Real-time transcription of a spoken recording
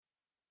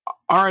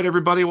All right,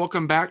 everybody,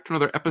 welcome back to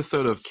another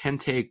episode of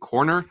Kente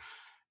Corner,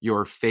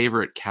 your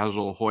favorite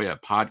casual Hoya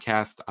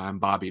podcast. I'm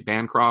Bobby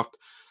Bancroft,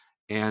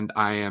 and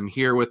I am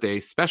here with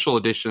a special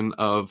edition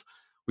of,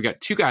 we got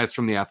two guys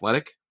from The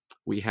Athletic.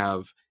 We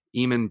have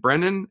Eamon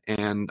Brennan,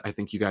 and I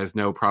think you guys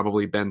know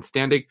probably Ben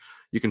Standig.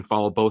 You can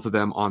follow both of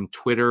them on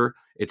Twitter.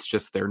 It's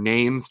just their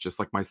names, just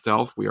like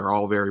myself. We are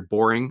all very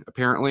boring,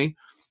 apparently.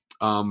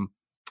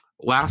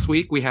 Last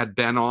week, we had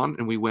Ben on,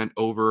 and we went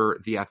over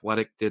The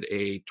Athletic did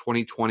a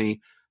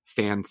 2020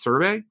 fan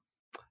survey.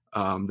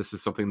 This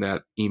is something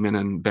that Eamon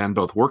and Ben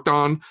both worked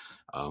on.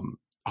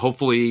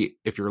 Hopefully,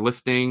 if you're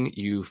listening,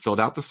 you filled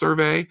out the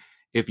survey.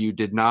 If you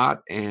did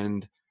not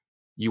and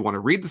you want to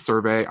read the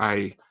survey,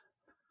 I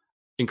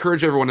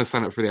encourage everyone to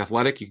sign up for The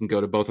Athletic. You can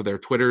go to both of their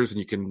Twitters and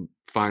you can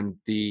find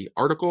the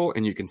article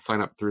and you can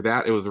sign up through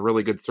that. It was a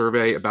really good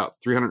survey. About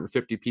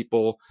 350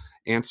 people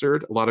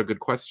answered. A lot of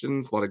good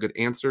questions, a lot of good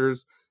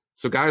answers.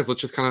 So guys,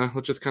 let's just kind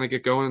of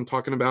get going and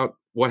talking about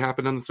what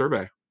happened in the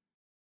survey.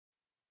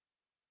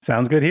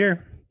 Sounds good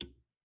here.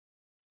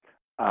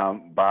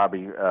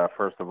 Bobby,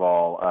 first of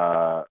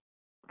all,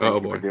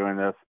 thank you for doing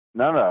this.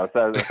 No,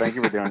 thank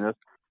you for doing this.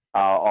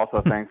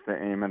 Also, thanks to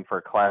Eamon for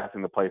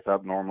classing the place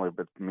up. Normally,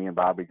 but me and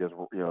Bobby just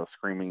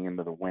screaming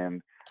into the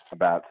wind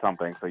about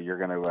something. So you're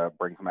going to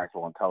bring some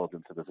actual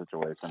intelligence to the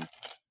situation.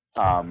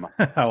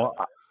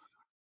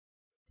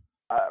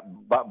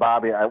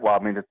 Bobby,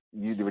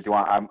 you do what you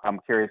want. I'm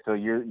curious. So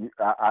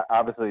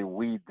obviously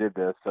we did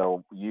this.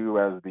 So you,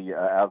 as the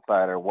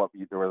outsider,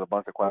 there was a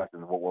bunch of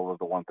questions. What was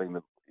the one thing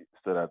that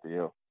stood out to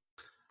you?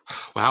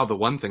 Wow, the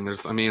one thing. A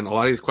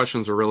lot of these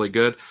questions are really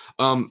good.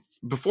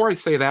 Before I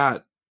say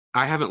that,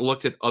 I haven't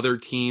looked at other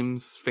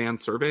teams' fan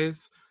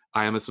surveys.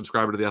 I am a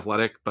subscriber to The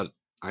Athletic, but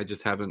I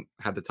just haven't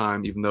had the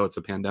time, even though it's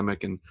a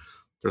pandemic and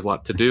there's a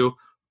lot to do.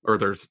 Or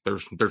there's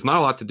not a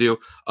lot to do.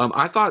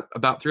 I thought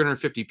about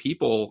 350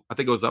 people. I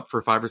think it was up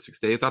for 5 or 6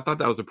 days. I thought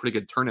that was a pretty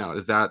good turnout.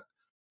 Is that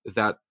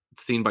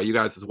seen by you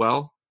guys as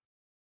well?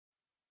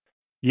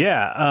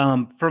 Yeah.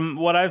 From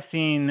what I've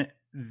seen,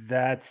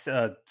 that's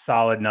a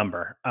solid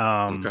number.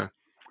 Okay.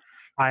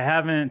 I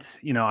haven't.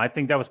 I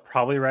think that was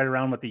probably right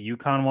around what the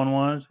UConn one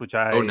was, which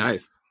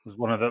nice. Was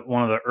one of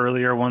the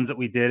earlier ones that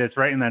we did. It's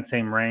right in that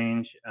same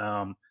range.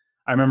 I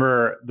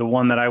remember the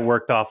one that I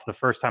worked off the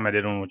first time I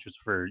did one, which was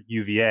for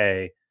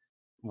UVA.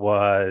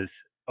 Was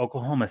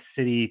Oklahoma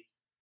City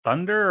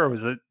Thunder, or was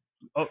it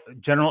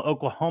General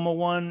Oklahoma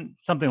one?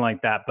 Something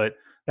like that. But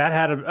that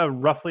had a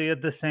roughly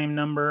the same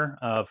number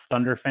of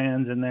Thunder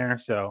fans in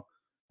there. So,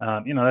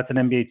 that's an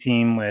NBA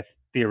team with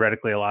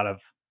theoretically a lot of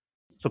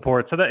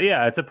support. So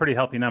it's a pretty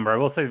healthy number. I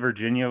will say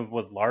Virginia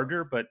was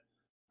larger, but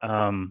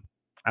I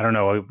don't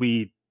know.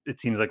 It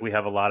seems like we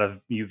have a lot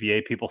of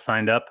UVA people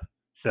signed up.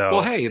 So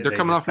well, hey, they're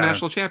coming off a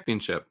national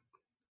championship.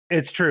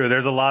 It's true.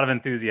 There's a lot of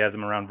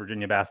enthusiasm around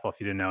Virginia basketball, if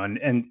you didn't know.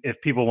 And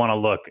if people want to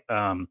look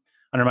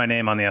under my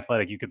name on The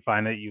Athletic, you could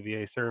find the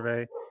UVA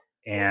survey.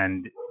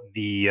 And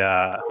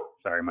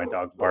sorry, my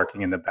dog's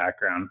barking in the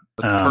background.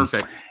 That's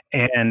perfect.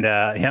 And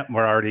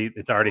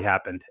it's already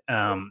happened.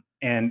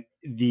 And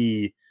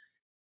the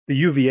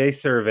UVA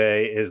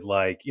survey is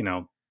like,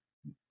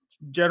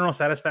 general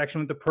satisfaction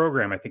with the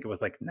program. I think it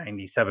was like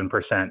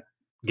 97%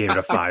 gave it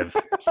a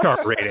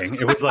 5-star rating.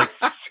 It was like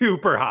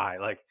super high.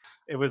 Like,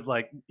 it was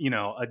like,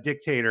 a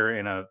dictator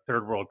in a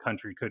third world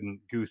country couldn't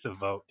goose a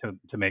vote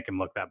to make him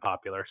look that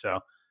popular. So,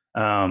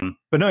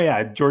 but no,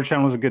 yeah,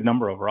 Georgetown was a good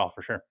number overall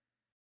for sure.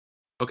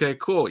 Okay,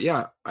 cool.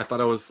 Yeah, I thought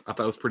it was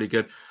pretty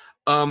good.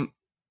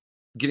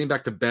 Getting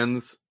back to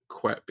Ben's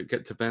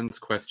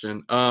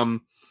question, I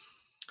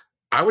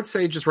would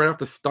say just right off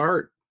the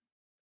start,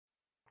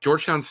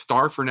 Georgetown's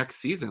star for next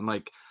season.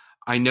 Like,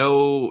 I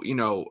know,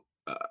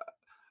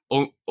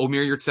 Omer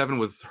Yurtseven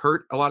was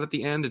hurt a lot at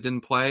the end. It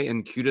didn't play,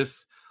 and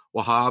Qudus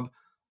Wahab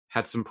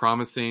had some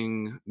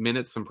promising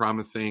minutes, some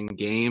promising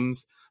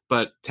games.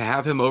 But to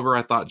have him over,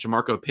 I thought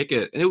Jamarco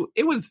Pickett, and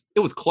it was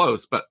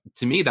close, but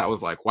to me that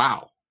was like,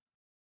 wow.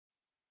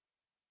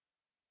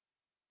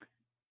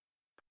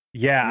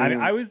 Yeah,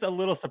 I was a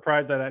little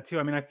surprised by that too.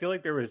 I mean, I feel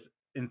like there was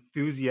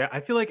enthusiasm.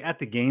 I feel like at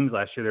the games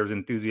last year there was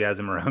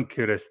enthusiasm around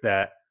Qudus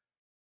that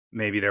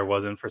maybe there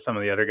wasn't for some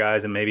of the other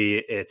guys, and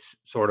maybe it's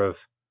sort of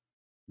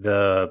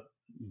the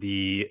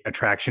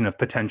attraction of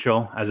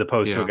potential as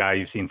opposed to a guy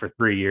you've seen for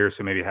 3 years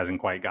who maybe hasn't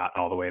quite got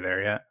all the way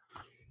there yet.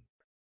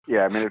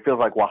 Yeah, I mean, it feels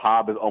like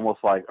Wahab is almost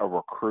like a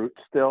recruit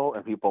still,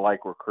 and people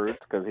like recruits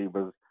because he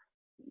was,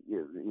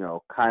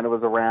 kind of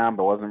was around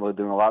but wasn't really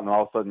doing a lot, and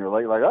all of a sudden you're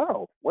like,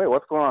 oh, wait,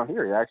 what's going on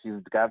here? He actually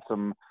got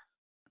some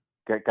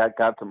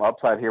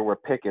upside here where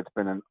Pickett's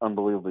been an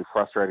unbelievably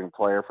frustrating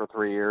player for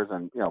 3 years,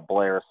 and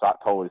Blair's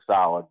totally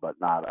solid, but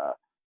not a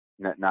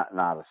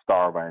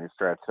star by any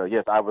stretch. So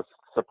yes, I was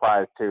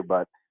surprised too,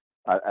 but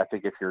I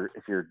think if you're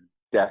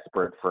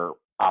desperate for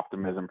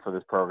optimism for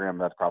this program,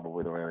 that's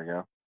probably the way to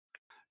go.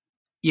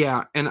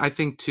 Yeah, and I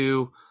think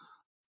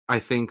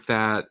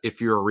that if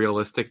you're a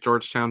realistic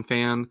Georgetown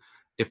fan,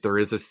 if there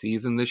is a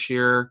season this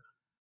year,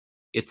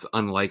 it's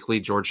unlikely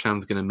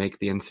Georgetown's going to make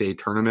the NCAA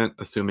tournament,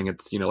 assuming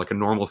it's, like a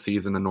normal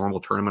season, a normal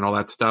tournament, all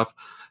that stuff.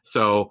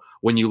 So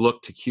when you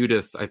look to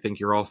Cudis, I think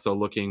you're also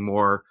looking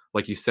more,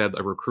 like you said,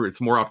 a recruit.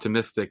 It's more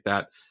optimistic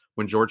that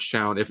when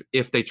Georgetown,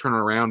 if they turn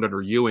around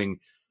under Ewing,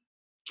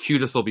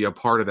 Cudis will be a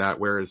part of that,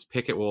 whereas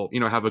Pickett will,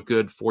 have a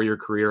good 4-year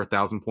career,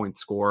 1,000-point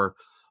score,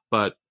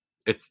 but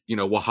it's,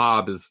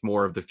 Wahab is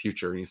more of the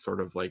future. And he's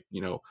sort of like,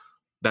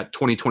 that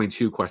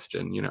 2022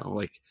 question,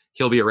 like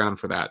he'll be around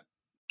for that.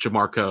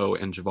 Jamarco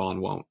and Javon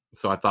won't.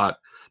 So I thought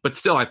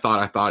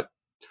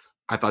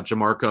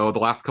Jamarco, the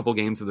last couple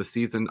games of the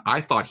season,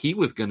 I thought he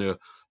was going to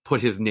put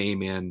his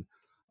name in,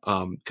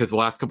 because the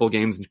last couple of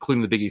games,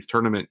 including the Big East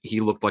tournament, he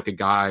looked like a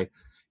guy.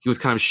 He was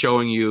kind of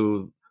showing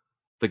you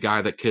the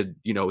guy that could,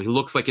 he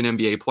looks like an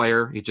NBA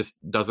player. He just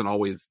doesn't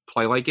always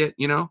play like it,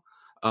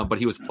 but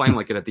he was playing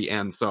like it at the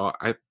end. So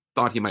I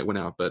thought he might win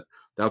out, but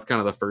that was kind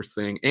of the first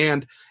thing.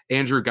 And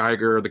Andrew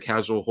Geiger, the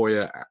Casual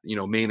Hoya,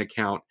 main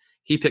account,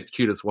 he picked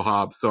Cudis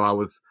Wahab. So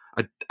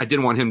I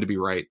didn't want him to be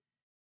right.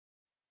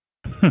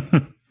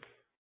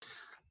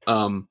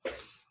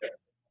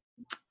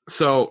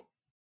 So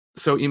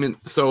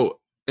Eamon,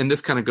 and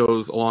this kind of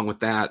goes along with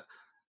that.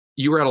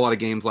 You were at a lot of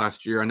games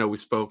last year. I know we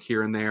spoke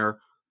here and there.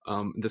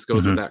 This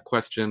goes with that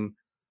question.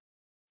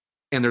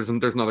 And there's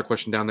another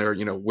question down there.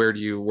 Where do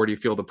you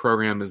feel the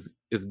program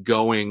is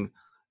going?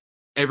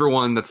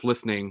 Everyone that's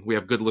listening, we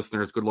have good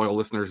listeners, good loyal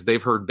listeners.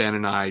 They've heard Ben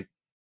and I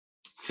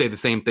say the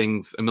same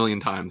things a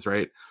million times,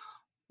 right?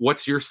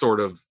 What's your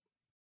sort of,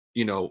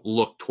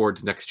 look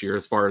towards next year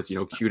as far as,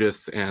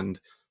 Cudis and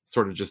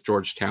sort of just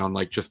Georgetown,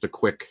 like just a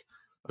quick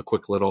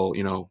little,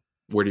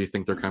 where do you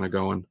think they're kind of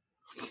going?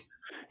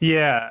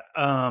 Yeah.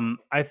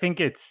 I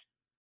think it's,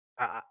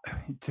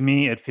 to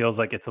me, it feels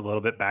like it's a little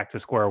bit back to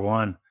square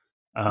one,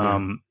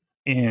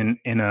 in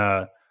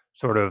a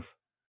sort of,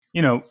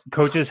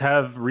 coaches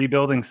have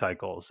rebuilding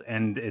cycles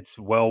and it's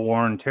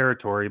well-worn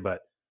territory, but,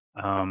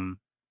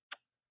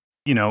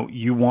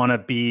 you want to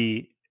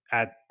be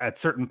at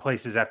certain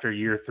places after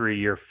year 3,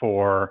 year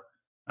 4,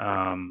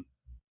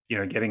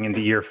 getting into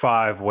year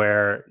 5,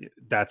 where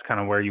that's kind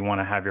of where you want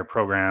to have your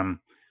program.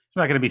 It's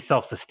not going to be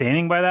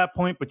self-sustaining by that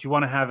point, but you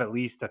want to have at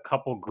least a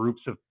couple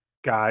groups of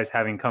guys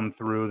having come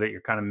through that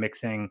you're kind of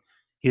mixing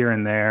here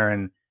and there.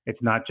 And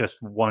it's not just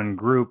one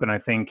group. And I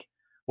think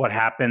what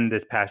happened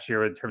this past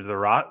year in terms of the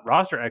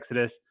roster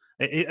exodus,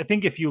 I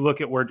think if you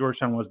look at where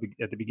Georgetown was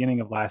at the beginning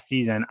of last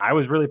season, I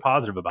was really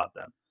positive about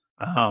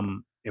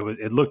them.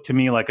 It looked to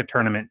me like a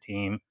tournament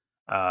team,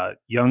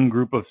 young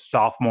group of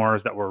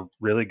sophomores that were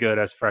really good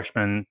as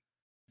freshmen,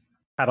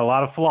 had a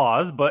lot of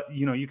flaws, but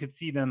you could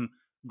see them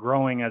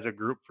growing as a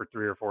group for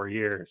 3 or 4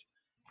 years.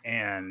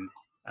 And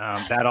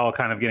that all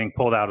kind of getting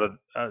pulled out of,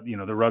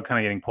 the rug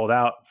kind of getting pulled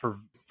out for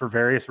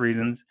various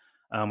reasons,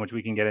 which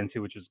we can get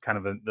into, which is kind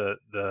of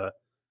the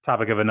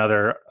topic of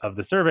another of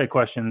the survey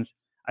questions.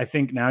 I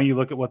think now you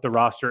look at what the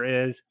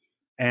roster is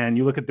and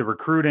you look at the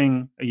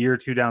recruiting a year or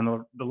two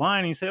down the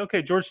line and you say,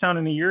 okay, Georgetown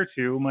in a year or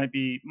two might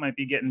be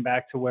getting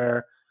back to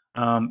where,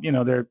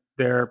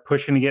 they're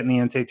pushing to get in the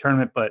NCAA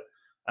tournament, but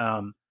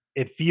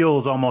it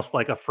feels almost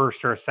like a first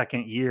or a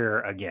second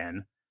year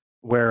again.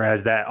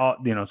 Whereas that,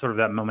 sort of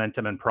that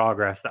momentum and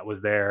progress that was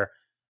there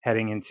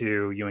heading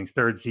into Ewing's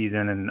 3rd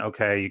season, and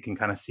okay, you can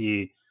kind of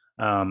see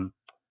the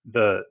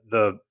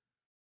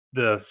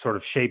sort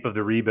of shape of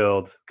the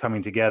rebuild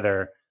coming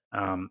together.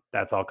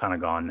 That's all kind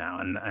of gone now,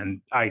 and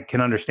I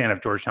can understand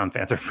if Georgetown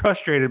fans are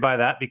frustrated by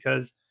that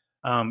because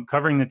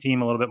covering the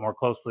team a little bit more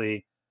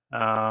closely,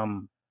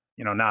 not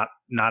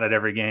at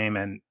every game,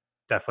 and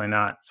definitely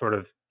not sort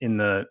of in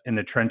the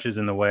trenches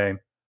in the way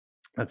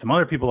that some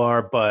other people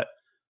are, but.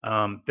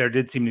 There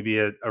did seem to be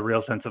a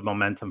real sense of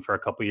momentum for a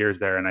couple of years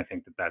there, and I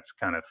think that's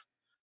kind of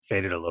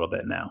faded a little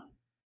bit now.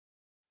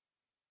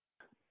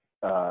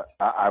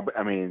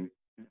 I mean,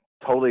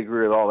 totally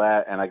agree with all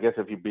that. And I guess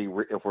if we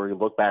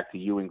look back to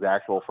Ewing's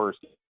actual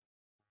first,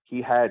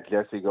 he had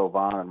Jesse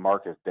Govan and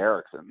Marcus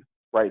Derrickson.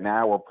 Right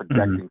now, we're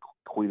projecting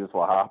Cudis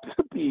Wahab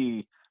to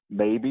be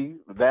maybe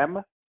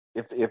them,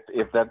 if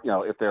that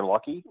if they're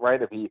lucky,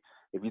 right? If he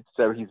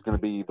said he's going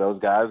to be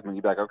those guys, I mean,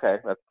 you'd be like, okay,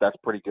 that's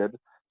pretty good.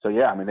 So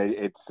yeah, I mean,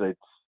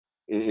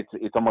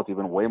 it's almost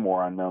even way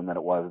more unknown than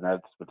it was, and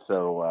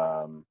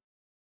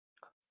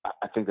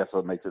I think that's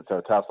what makes it so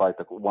tough. Like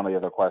one of the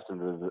other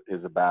questions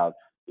is about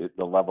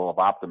the level of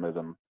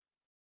optimism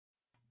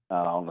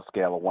on the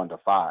scale of 1 to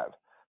 5,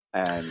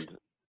 and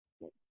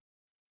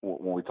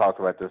when we talked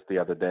about this the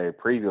other day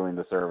previewing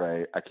the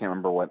survey, I can't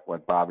remember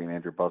what Bobby and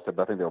Andrew both said,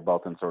 but I think they were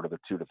both in sort of the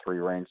 2 to 3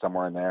 range,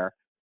 somewhere in there.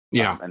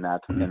 Yeah, and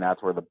that's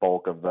where the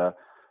bulk of the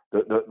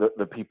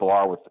people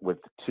are with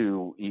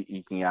 2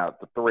 eking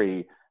out the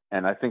 3,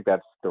 and I think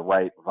that's the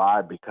right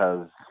vibe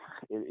because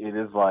it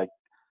is like,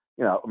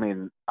 I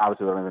mean,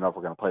 obviously we don't even know if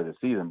we're going to play this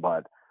season,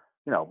 but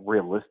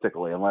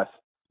realistically, unless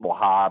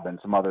Wahab and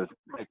some others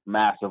make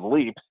massive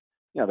leaps,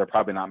 they're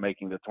probably not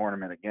making the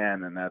tournament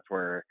again, and that's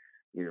where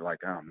you're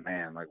like, oh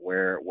man, like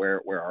where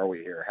are we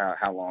here?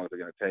 How long is it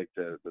going to take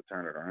to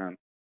turn it around?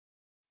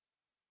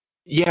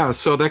 Yeah,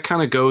 so that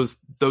kind of goes.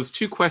 Those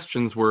 2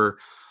 questions were.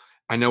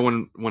 I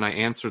know when I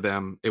answer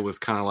them, it was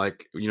kind of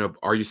like,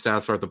 are you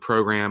satisfied with the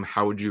program?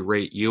 How would you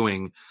rate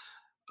Ewing?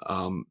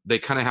 They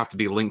kind of have to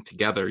be linked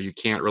together. You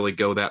can't really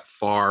go that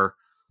far.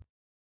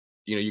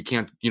 You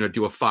can't,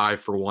 do a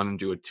 5 for one and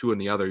do a 2 in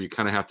the other. You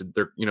kind of have to,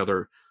 they're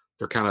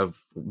kind of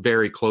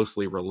very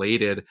closely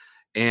related.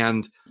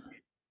 And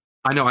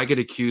I know I get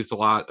accused a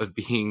lot of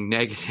being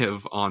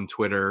negative on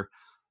Twitter.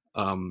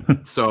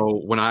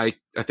 So when I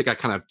think I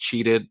kind of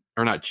cheated,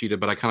 or not cheated,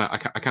 but I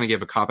kind of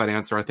gave a cop-out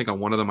answer. I think on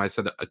one of them I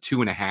said a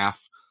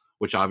 2.5,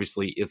 which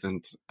obviously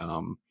isn't,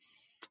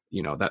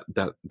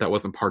 that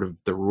wasn't part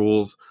of the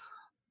rules.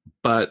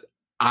 But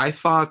I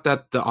thought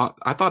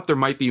there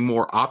might be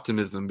more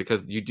optimism,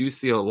 because you do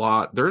see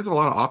there is a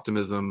lot of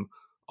optimism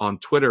on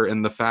Twitter,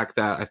 and the fact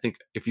that I think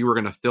if you were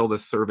going to fill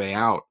this survey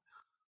out,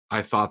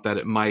 I thought that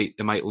it might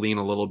lean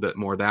a little bit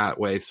more that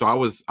way. So I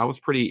was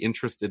pretty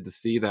interested to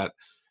see that.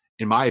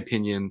 In my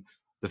opinion,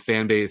 the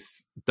fan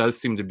base does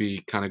seem to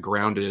be kind of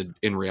grounded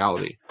in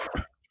reality.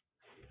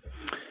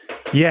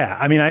 Yeah,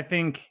 I mean, I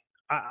think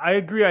I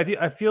agree.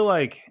 I feel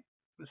like,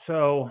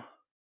 so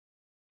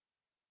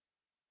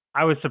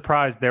I was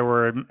surprised there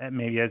were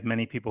maybe as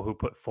many people who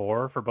put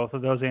 4 for both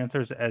of those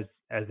answers as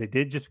they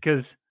did, just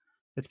because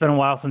it's been a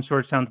while since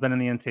Georgetown's been in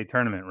the NCAA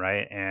tournament,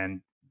 right?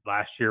 And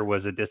last year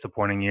was a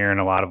disappointing year in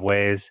a lot of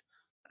ways.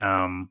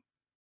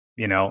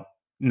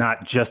 Not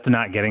just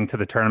not getting to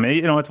the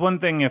tournament. It's one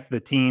thing if the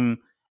team,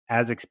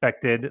 as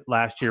expected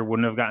last year,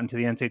 wouldn't have gotten to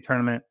the NCAA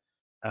tournament.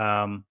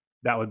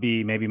 That would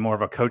be maybe more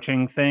of a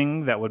coaching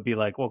thing. That would be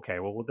like, okay,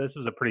 well, this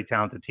is a pretty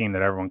talented team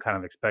that everyone kind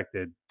of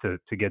expected to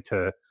get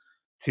to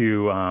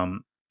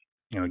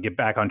get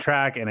back on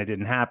track, and it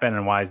didn't happen.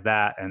 And why is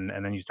that? And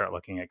then you start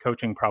looking at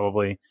coaching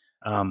probably.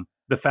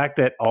 The fact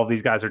that all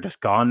these guys are just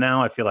gone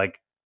now, I feel like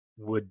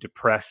would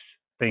depress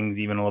things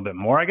even a little bit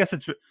more. I guess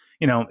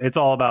it's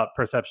all about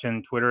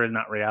perception. Twitter is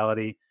not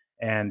reality.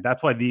 And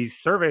that's why these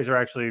surveys are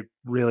actually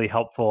really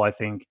helpful, I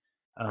think,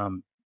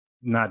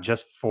 not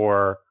just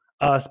for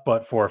us,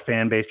 but for a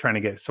fan base trying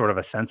to get sort of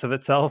a sense of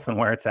itself and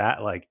where it's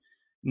at. Like,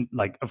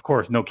 of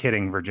course, no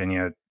kidding,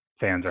 Virginia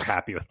fans are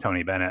happy with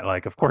Tony Bennett.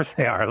 Like, of course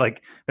they are.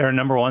 Like, they're a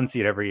number 1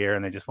 seed every year,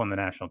 and they just won the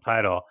national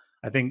title.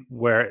 I think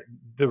where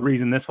the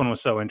reason this one was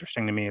so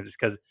interesting to me is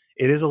because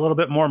it is a little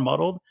bit more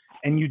muddled.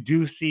 And you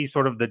do see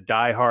sort of the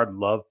diehard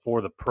love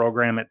for the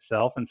program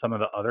itself and some of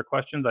the other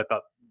questions. I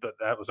thought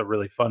that was a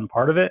really fun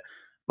part of it.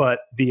 But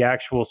the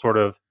actual sort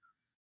of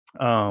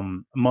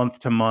month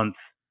to month,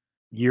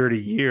 year to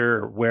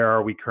year, where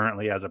are we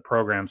currently as a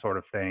program sort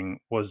of thing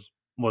was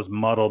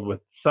muddled with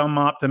some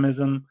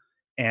optimism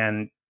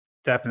and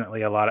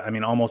definitely a lot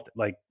of, almost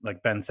like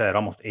Ben said,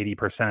 almost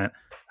 80%.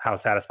 How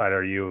satisfied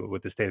are you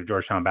with the state of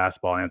Georgetown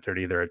basketball? Answered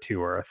either a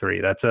 2 or a 3.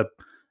 That's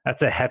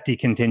a hefty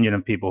contingent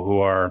of people who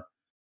are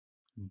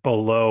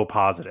below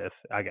positive,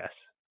 I guess.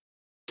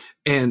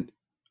 And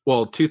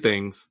well, 2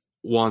 things.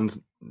 One's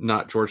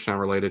not Georgetown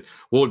related.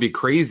 What would be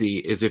crazy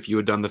is if you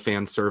had done the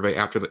fan survey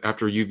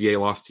after UVA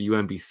lost to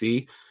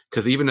UMBC,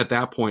 because even at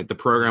that point, the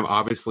program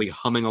obviously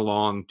humming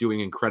along, doing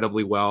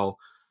incredibly well.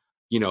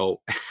 It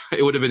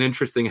would have been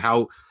interesting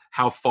how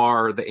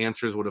far the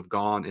answers would have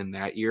gone in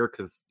that year,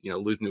 because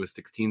losing to a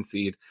 16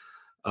 seed.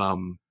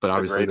 But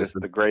obviously this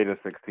is the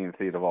greatest 16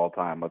 seed of all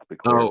time. Let's be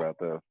clear about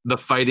this. The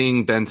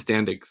Fighting Ben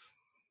Standigs.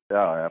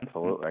 Yeah,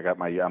 absolutely. I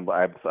got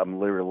I'm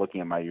literally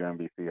looking at my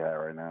UMBC hat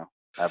right now.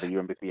 I have a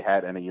UMBC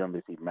hat and a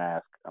UMBC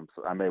mask.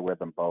 I may wear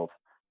them both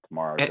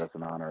tomorrow just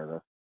in honor of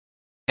this.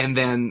 And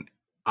then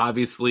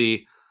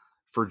obviously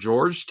for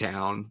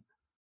Georgetown,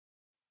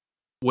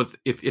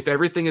 if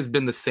everything has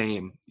been the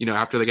same,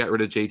 after they got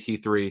rid of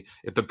JT3,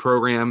 if the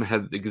program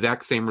had the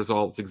exact same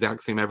results,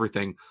 exact same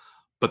everything,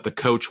 but the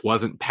coach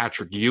wasn't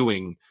Patrick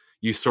Ewing,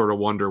 you sort of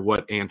wonder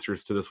what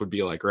answers to this would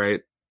be like,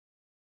 right?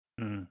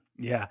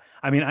 Yeah.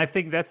 I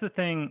think that's the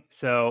thing.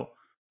 So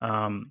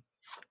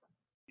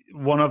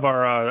one of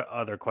our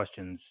other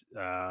questions,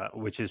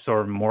 which is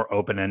sort of more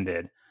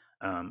open-ended,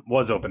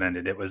 was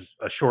open-ended. It was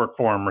a short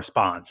form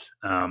response,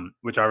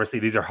 which obviously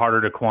these are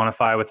harder to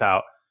quantify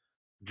without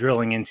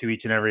drilling into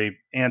each and every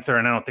answer.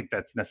 And I don't think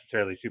that's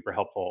necessarily super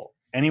helpful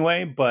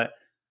anyway, but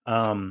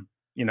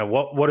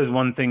what is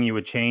one thing you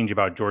would change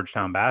about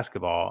Georgetown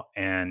basketball?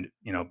 And,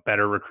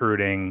 better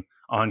recruiting,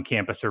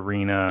 on-campus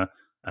arena,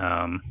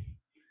 stuff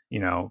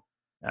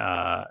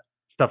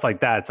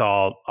like that. It's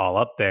all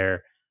up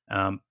there.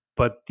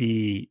 But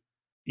the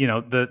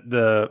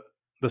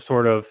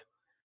sort of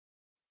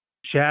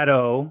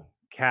shadow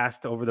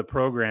cast over the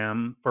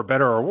program, for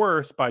better or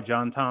worse, by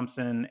John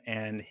Thompson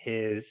and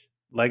his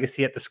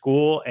legacy at the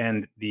school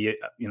and the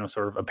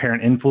sort of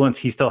apparent influence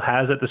he still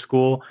has at the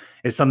school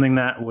is something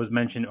that was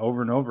mentioned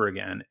over and over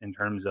again in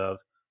terms of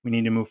we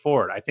need to move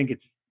forward. I think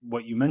it's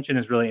what you mentioned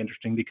is really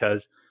interesting because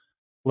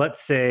let's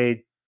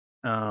say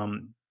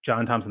John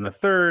Thompson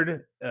III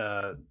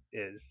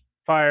is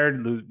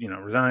fired,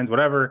 resigns,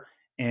 whatever,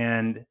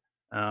 and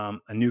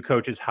a new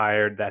coach is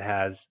hired that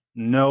has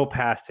no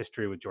past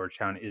history with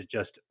Georgetown, is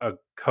just a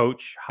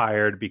coach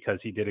hired because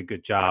he did a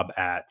good job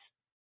at,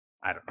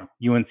 I don't know,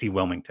 UNC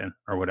Wilmington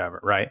or whatever,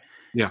 right?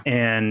 Yeah.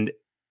 And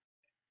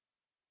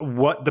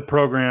what the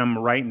program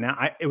right now,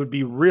 it would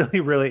be really,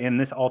 really, in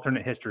this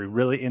alternate history,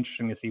 really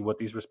interesting to see what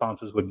these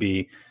responses would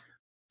be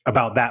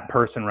about that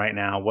person right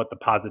now, what the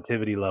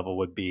positivity level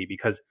would be,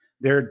 because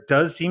there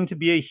does seem to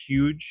be a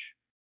huge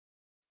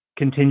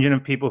contingent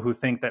of people who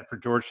think that for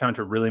Georgetown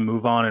to really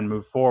move on and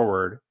move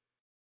forward,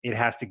 it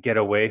has to get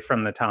away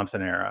from the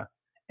Thompson era.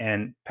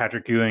 And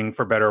Patrick Ewing,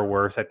 for better or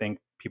worse, I think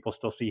people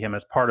still see him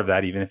as part of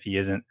that, even if he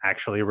isn't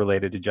actually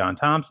related to John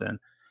Thompson.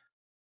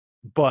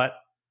 But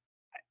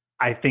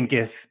I think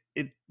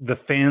the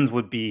fans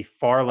would be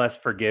far less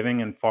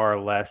forgiving and far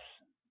less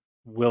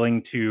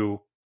willing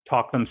to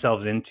talk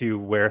themselves into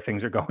where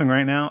things are going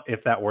right now if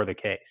that were the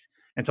case.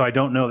 And so I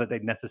don't know that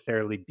they'd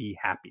necessarily be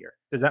happier.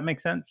 Does that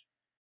make sense?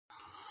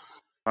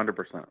 100%.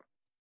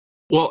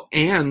 Well,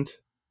 and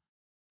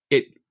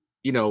it,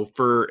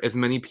 for as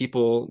many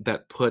people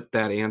that put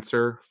that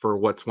answer for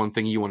what's one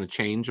thing you want to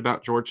change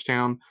about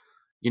Georgetown,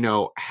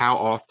 how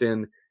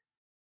often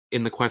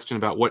in the question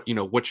about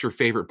what's your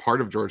favorite part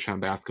of Georgetown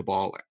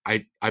basketball,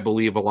 I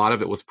believe a lot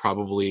of it was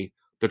probably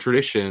the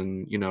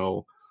tradition,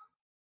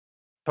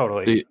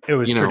 Totally. It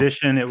was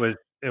tradition. It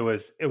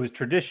was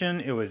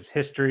tradition. It was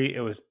history.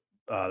 It was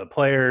the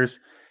players,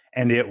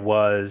 and it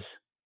was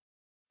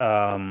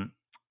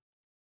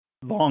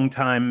long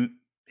time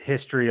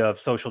history of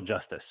social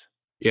justice.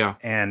 Yeah.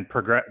 And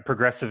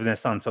progressiveness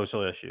on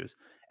social issues.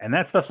 And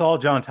that stuff's all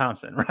John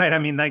Thompson, right? I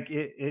mean, like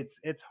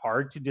it's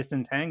hard to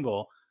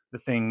disentangle the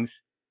things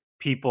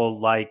people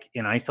like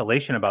in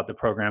isolation about the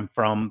program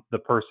from the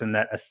person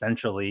that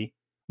essentially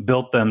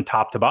built them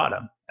top to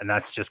bottom. And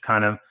that's just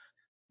kind of,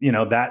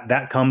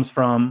 that comes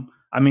from,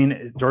 I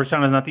mean,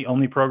 Georgetown is not the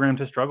only program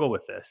to struggle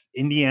with this.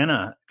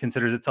 Indiana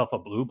considers itself a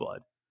blue blood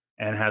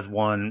and has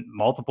won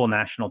multiple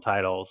national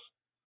titles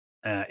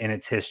in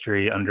its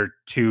history under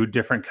two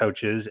different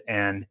coaches,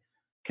 and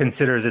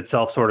considers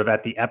itself sort of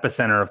at the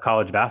epicenter of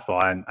college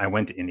basketball. I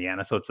went to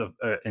Indiana, so it's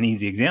an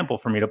easy example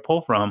for me to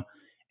pull from.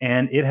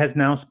 And it has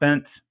now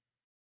spent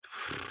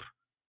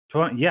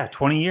 20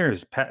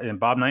 years. And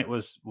Bob Knight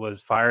was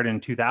fired in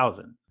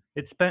 2000.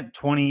 It spent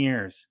 20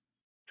 years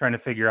trying to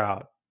figure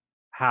out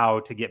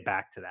how to get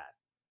back to that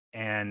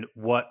and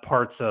what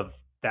parts of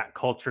that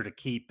culture to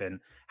keep and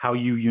how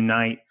you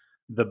unite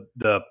the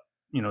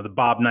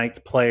Bob Knight's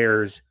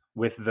players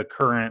with the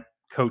current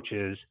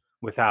coaches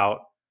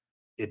without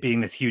it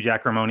being this huge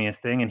acrimonious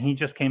thing. And he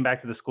just came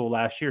back to the school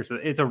last year. So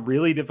it's a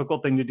really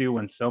difficult thing to do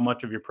when so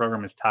much of your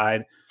program is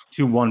tied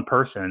to one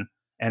person.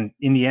 And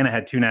Indiana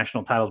had 2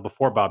 national titles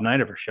before Bob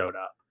Knight ever showed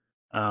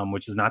up,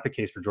 which is not the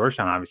case for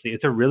Georgetown, obviously.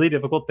 It's a really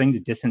difficult thing to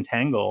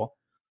disentangle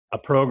a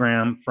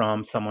program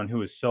from someone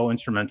who is so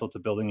instrumental to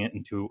building it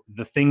into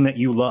the thing that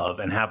you love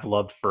and have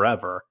loved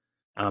forever.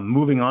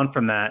 Moving on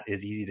from that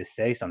is easy to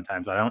say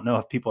sometimes. I don't know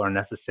if people are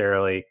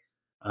necessarily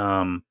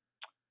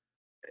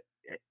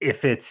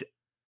if it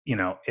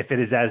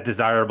is as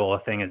desirable a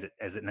thing as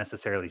it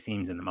necessarily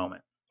seems in the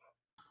moment.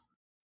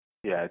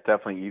 Yeah, it's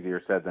definitely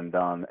easier said than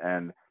done.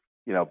 And,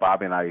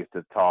 Bobby and I used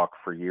to talk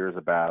for years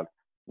about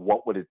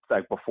what would it,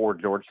 like before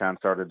Georgetown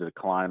started to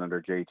decline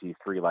under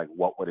JT3, like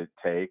what would it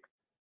take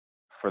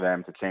for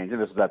them to change? And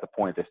this was at the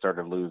point they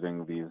started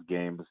losing these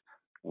games.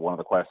 One of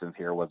the questions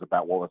here was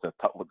about what was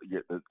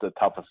the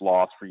toughest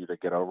loss for you to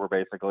get over,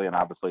 basically. And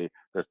obviously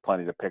there's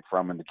plenty to pick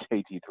from in the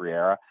JT3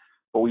 era.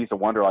 But we used to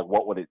wonder, like,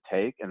 what would it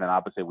take? And then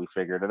obviously we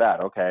figured it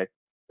out. Okay,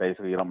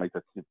 basically you don't make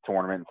the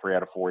tournament in 3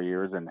 out of 4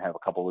 years and have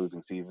a couple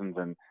losing seasons,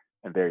 and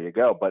there you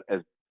go. But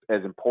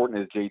as important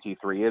as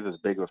JT3 is, as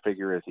big of a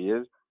figure as he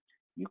is,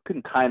 you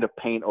can kind of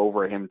paint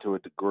over him to a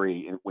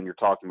degree when you're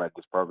talking about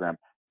this program.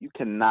 You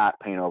cannot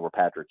paint over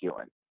Patrick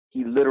Ewing.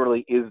 He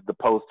literally is the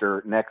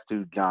poster next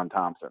to John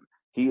Thompson.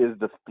 He is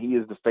the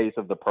face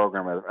of the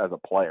program as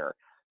a player.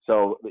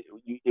 So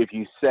if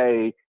you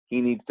say he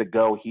needs to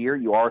go here,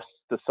 you are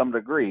to some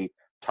degree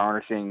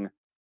tarnishing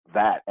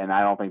that. And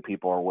I don't think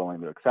people are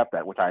willing to accept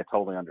that, which I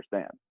totally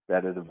understand.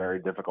 That is a very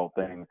difficult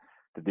thing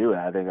to do. And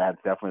I think that's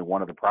definitely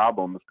one of the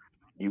problems.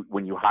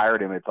 When you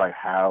hired him, it's like,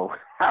 how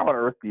on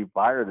earth do you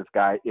fire this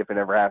guy if it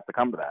ever has to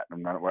come to that?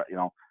 And, I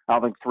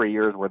don't think 3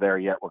 years we're there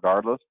yet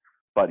regardless.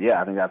 But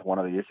yeah, I think that's one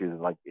of the issues.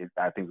 Like,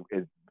 I think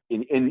is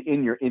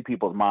in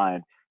people's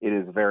mind, it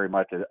is very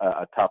much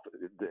a tough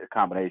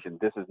combination.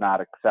 This is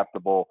not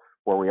acceptable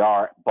where we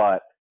are,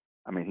 but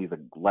I mean, he's a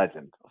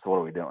legend. So what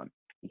are we doing?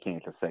 You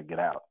can't just say get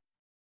out.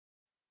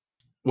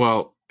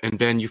 Well, and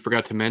Ben, you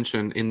forgot to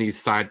mention in these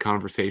side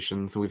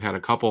conversations, and we've had a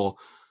couple,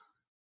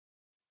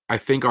 I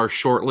think our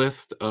short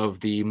list of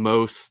it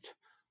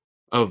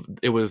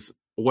was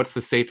what's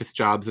the safest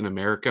jobs in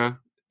America.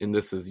 And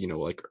this is,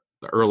 like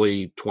the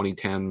early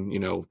 2010,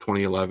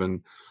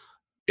 2011,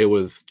 it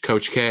was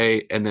Coach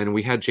K. And then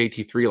we had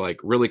JT3 like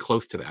really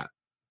close to that.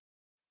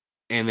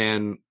 And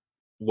then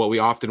what we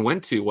often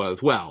went to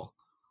was, well,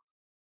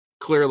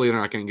 clearly they're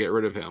not going to get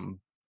rid of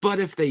him. But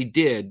if they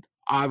did,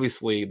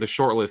 obviously the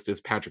short list is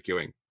Patrick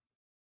Ewing.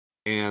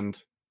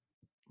 And,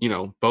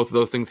 both of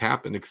those things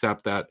happened,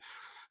 except that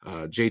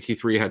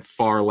JT3 had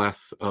far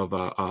less of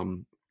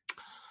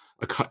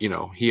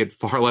he had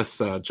far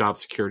less job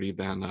security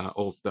than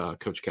old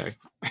Coach K.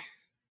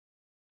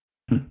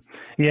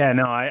 Yeah,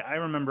 no, I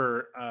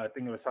remember, I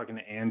think I was talking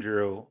to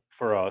Andrew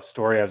for a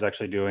story I was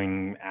actually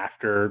doing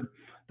after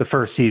the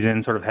first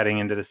season, sort of heading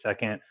into the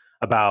second,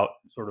 about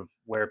sort of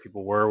where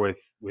people were with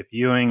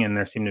Ewing, and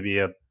there seemed to be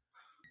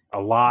a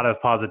lot of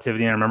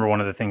positivity. And I remember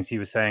one of the things he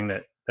was saying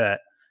that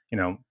you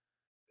know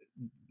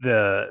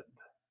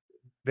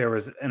there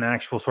was an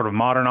actual sort of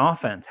modern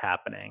offense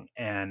happening,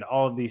 and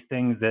all of these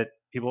things that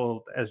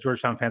people as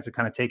Georgetown fans had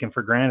kind of taken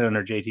for granted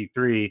under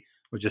JT3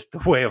 was just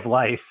the way of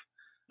life.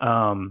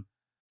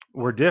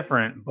 Were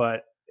different,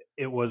 but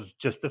it was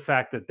just the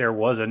fact that there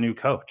was a new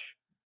coach.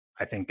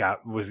 I think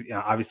that was,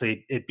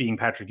 obviously it being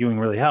Patrick Ewing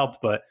really helped,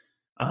 but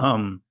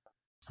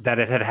that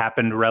it had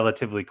happened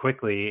relatively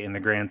quickly in the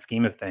grand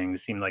scheme of things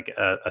seemed like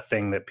a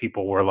thing that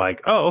people were like,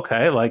 oh,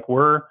 okay, like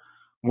we're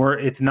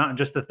it's not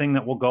just a thing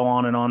that will go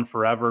on and on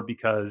forever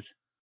because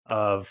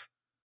of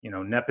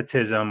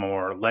nepotism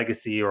or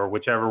legacy or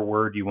whichever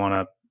word you want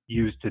to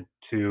use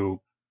to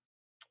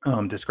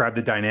describe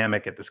the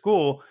dynamic at the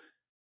school.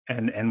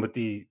 And with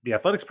the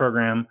athletics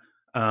program,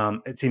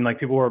 it seemed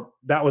like that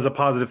was a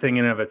positive thing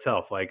in and of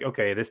itself. Like,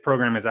 okay, this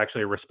program is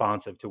actually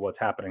responsive to what's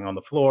happening on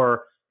the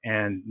floor,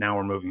 and now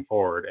we're moving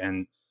forward.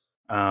 And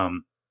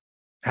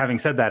having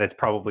said that, it's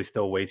probably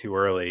still way too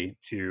early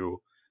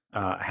to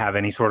have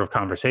any sort of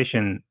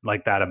conversation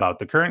like that about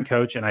the current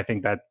coach. And I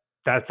think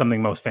that's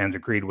something most fans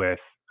agreed with.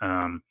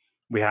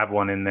 We have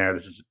one in there.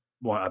 This is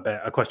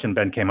a question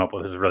Ben came up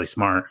with. This is really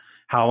smart.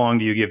 How long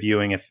do you give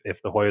Ewing if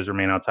the Hoyas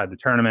remain outside the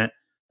tournament?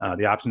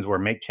 The options were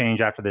make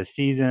change after this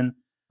season,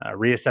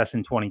 reassess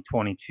in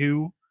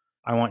 2022.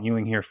 I want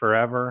Ewing here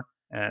forever,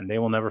 and they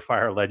will never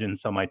fire a legend,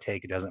 so my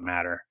take, it doesn't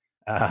matter.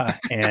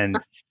 And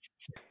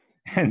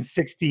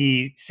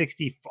 60,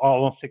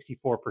 almost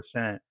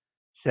 64%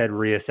 said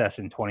reassess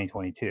in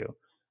 2022,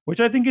 which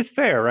I think is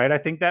fair, right? I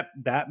think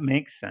that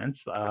makes sense.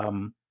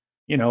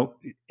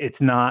 It's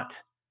not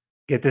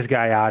get this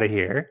guy out of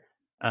here.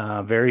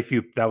 Very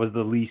few, that was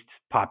the least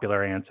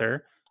popular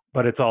answer,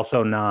 but it's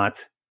also not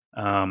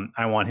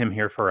I want him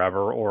here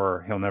forever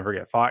or he'll never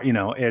get fired.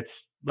 It's,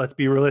 let's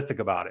be realistic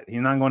about it.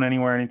 He's not going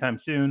anywhere anytime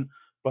soon,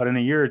 but in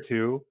a year or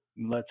two,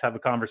 let's have a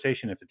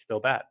conversation if it's still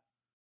bad.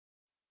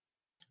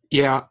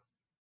 Yeah.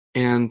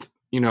 And,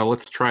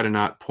 let's try to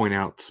not point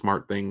out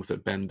smart things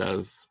that Ben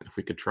does, if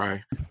we could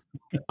try.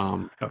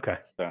 Okay.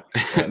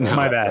 No,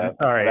 my bad.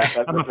 All right.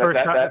 I'm a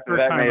first time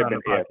on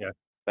the podcast.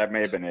 That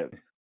may have been it.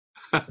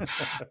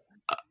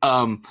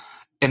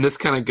 And this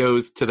kind of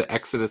goes to the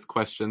Exodus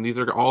question. These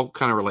are all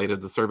kind of related.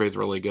 The survey is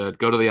really good.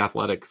 Go to The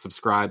Athletic,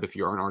 subscribe if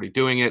you aren't already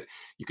doing it.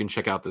 You can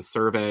check out this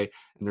survey,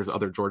 and there's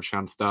other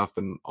Georgetown stuff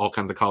and all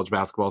kinds of college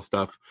basketball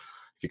stuff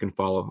if you can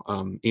follow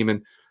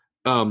Eamon.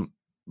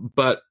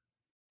 But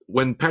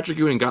when Patrick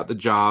Ewing got the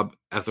job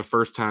as a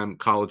first-time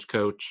college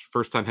coach,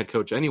 first-time head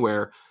coach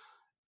anywhere,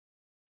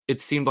 it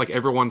seemed like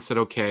everyone said,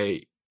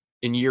 okay,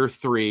 in year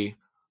 3,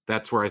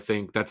 that's where I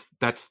think that's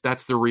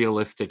the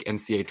realistic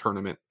NCAA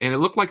tournament. And it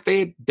looked like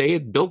they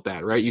had built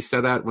that, right? You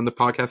said that when the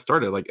podcast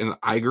started. And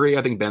I agree.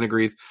 I think Ben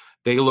agrees.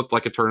 They looked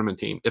like a tournament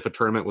team if a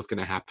tournament was going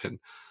to happen.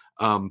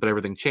 But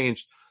everything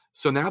changed.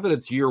 So now that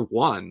it's year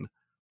 1,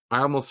 I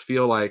almost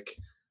feel like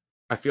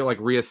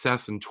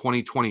reassess in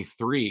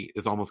 2023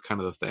 is almost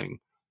kind of the thing,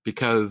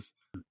 because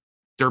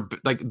they're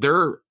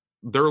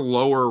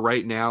lower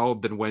right now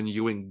than when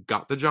Ewing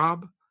got the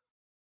job.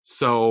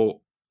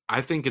 So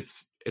I think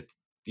it's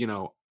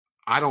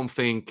I don't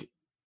think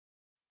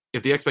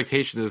if the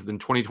expectation is in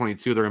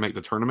 2022 they're going to make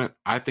the tournament,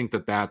 I think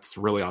that's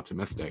really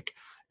optimistic.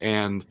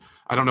 And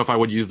I don't know if I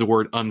would use the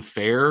word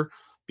unfair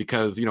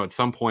because, at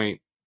some point,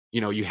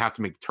 you have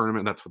to make the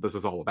tournament. That's what this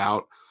is all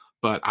about.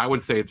 But I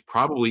would say it's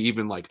probably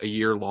even like a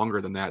year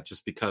longer than that,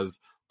 just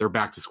because they're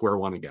back to square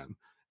one again.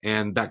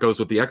 And that goes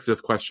with the Exodus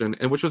question,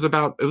 and which was it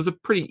was a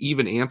pretty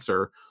even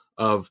answer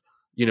of,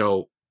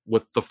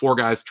 with the 4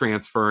 guys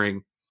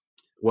transferring,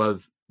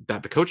 was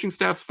that the coaching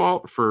staff's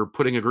fault for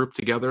putting a group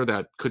together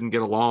that couldn't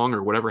get along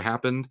or whatever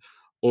happened?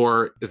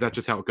 Or is that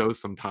just how it goes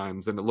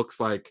sometimes? And it looks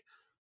like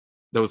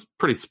that was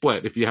pretty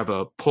split if you have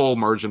a poll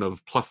margin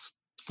of plus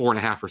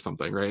 4.5 or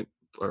something, right?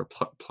 Or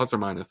plus or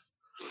minus.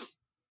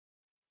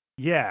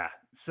 Yeah.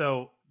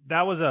 So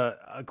that was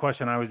a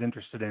question I was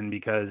interested in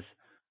because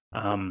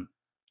I'm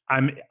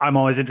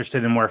always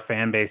interested in where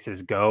fan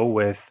bases go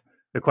with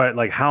the question,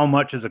 like how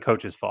much is a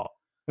coach's fault?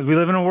 Because we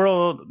live in a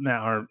world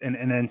now, or an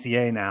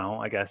NCAA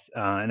now, I guess,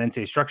 an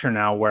NCAA structure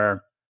now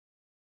where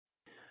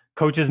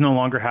coaches no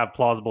longer have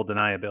plausible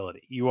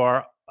deniability. You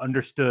are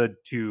understood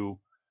to,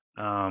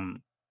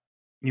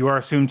 you are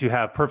assumed to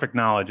have perfect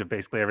knowledge of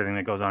basically everything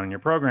that goes on in your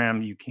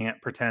program. You can't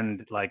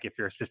pretend like if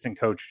your assistant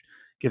coach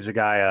gives a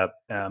guy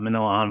a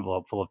manila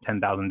envelope full of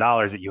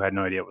 $10,000 that you had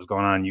no idea what was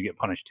going on, you get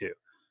punished too.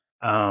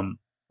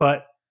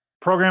 But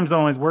programs don't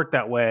always work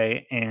that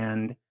way,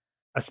 and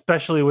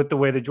especially with the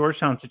way the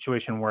Georgetown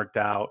situation worked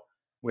out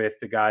with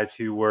the guys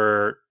who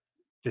were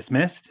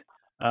dismissed,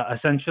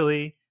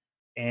 essentially,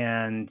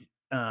 and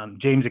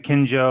James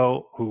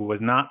Akinjo, who was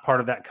not part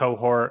of that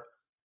cohort,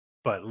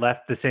 but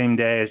left the same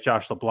day as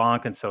Josh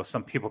LeBlanc. And so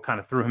some people kind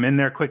of threw him in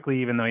there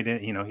quickly, even though he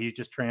didn't, he's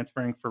just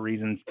transferring for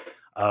reasons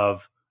of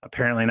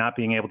apparently not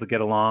being able to get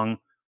along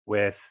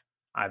with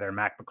either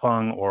Mac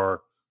McClung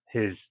or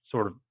his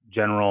sort of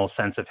general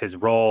sense of his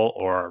role,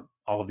 or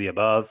all of the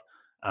above.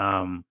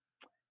 And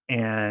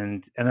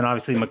then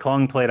obviously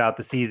McClung played out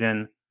the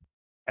season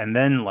and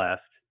then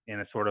left in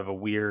a sort of a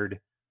weird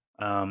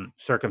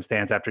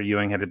circumstance after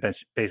Ewing had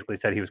basically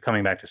said he was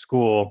coming back to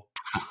school.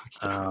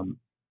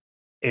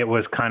 It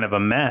was kind of a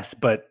mess,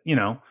 but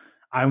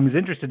I was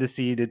interested to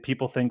see, did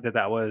people think that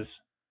does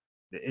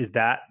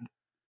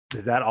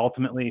that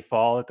ultimately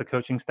fall at the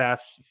coaching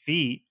staff's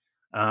feet,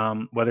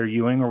 whether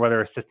Ewing or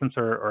whether assistants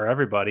or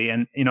everybody?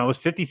 And it was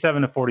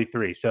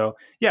 57-43. So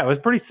yeah, it was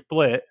pretty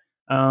split.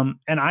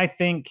 And I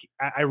think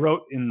I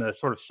wrote in the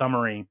sort of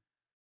summary,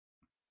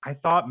 I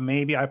thought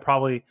maybe I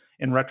probably,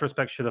 in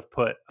retrospect, should have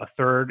put a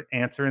third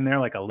answer in there,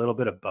 like a little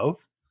bit of both.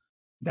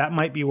 That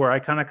might be where I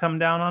kind of come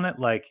down on it.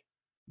 Like,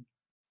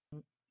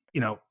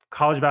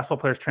 college basketball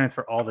players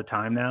transfer all the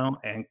time now,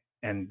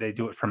 and they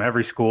do it from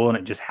every school, and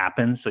it just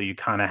happens. So you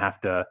kind of have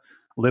to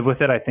live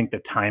with it. I think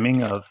the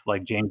timing of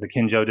like James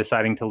Akinjo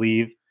deciding to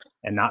leave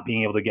and not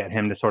being able to get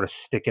him to sort of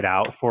stick it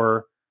out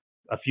for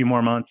a few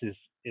more months is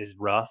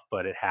rough,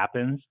 but it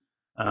happens.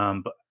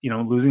 But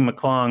losing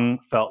McClung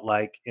felt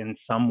like in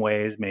some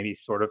ways maybe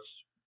sort of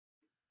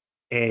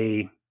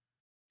an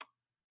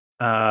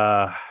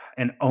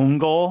own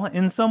goal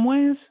in some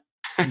ways.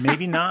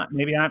 Maybe not.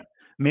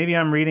 Maybe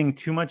I'm reading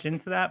too much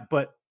into that,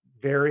 but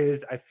there is,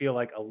 I feel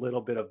like, a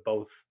little bit of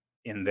both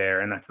in there,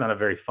 and that's not a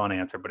very fun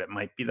answer, but it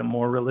might be the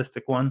more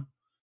realistic one.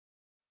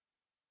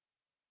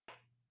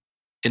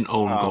 An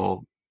own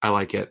goal. I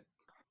like it.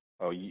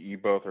 Oh, you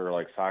both are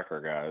like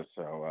soccer guys,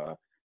 so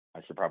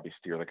I should probably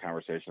steer the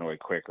conversation away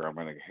quick, or I'm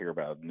going to hear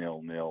about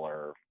 0-0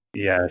 or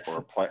yes,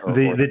 the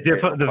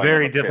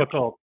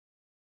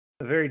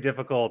very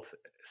difficult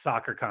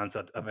soccer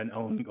concept of an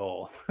own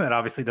goal that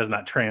obviously does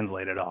not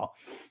translate at all.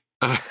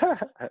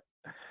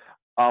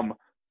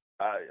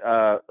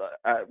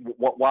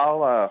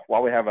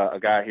 While we have a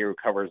guy here who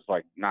covers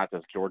like not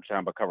just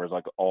Georgetown but covers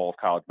like all of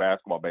college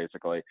basketball,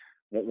 basically,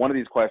 one of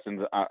these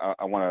questions I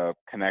want to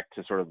connect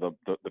to sort of the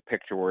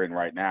picture we're in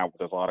right now.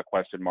 There's a lot of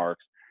question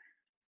marks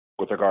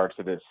with regards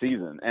to this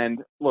season,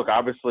 and look,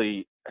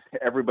 obviously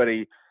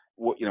everybody,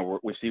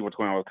 we see what's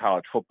going on with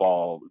college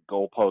football.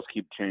 Goalposts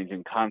keep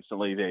changing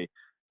constantly.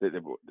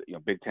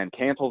 Big Ten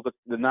cancels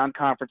the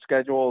non-conference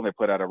schedule, and they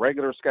put out a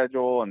regular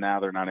schedule, and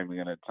now it's not even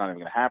going to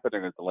happen.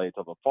 They're going to delay it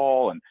till the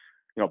fall, and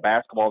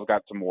basketball's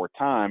got some more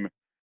time,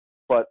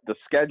 but the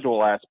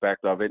schedule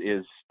aspect of it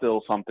is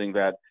still something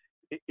that,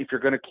 if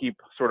you're going to keep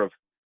sort of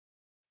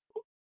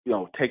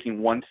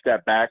taking one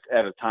step back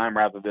at a time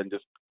rather than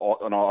just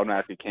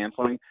automatically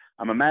canceling,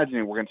 I'm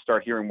imagining we're going to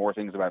start hearing more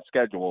things about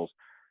schedules,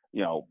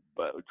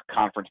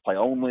 conference play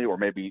only, or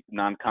maybe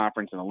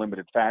non-conference in a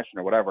limited fashion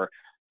or whatever.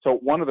 So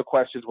one of the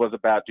questions was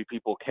about, do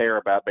people care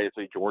about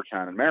basically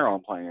Georgetown and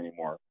Maryland playing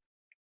anymore?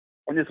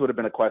 And this would have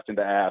been a question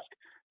to ask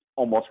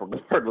almost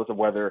regardless of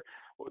whether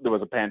there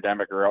was a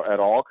pandemic or at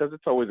all, because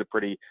it's always a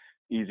pretty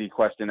easy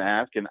question to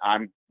ask. And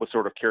I was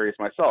sort of curious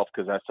myself,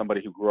 because as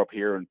somebody who grew up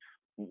here and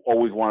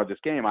always wanted this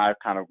game, I've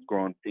kind of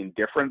grown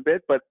indifferent a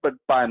bit. But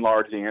by and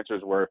large, the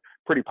answers were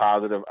pretty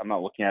positive. I'm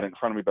not looking at it in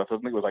front of me, but I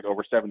think it was like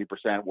over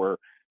 70% were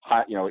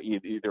high,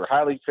 either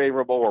highly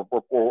favorable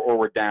or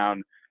were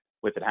down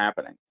with it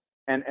happening.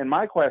 And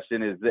my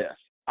question is this: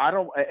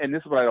 and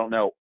this is what I don't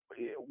know.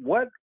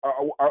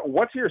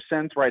 What's your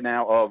sense right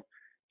now of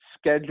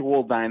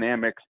schedule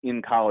dynamics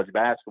in college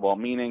basketball?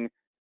 Meaning,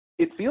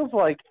 it feels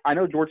like, I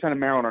know Georgetown and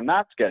Maryland are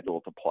not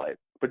scheduled to play,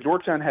 but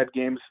Georgetown had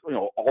games,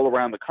 all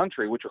around the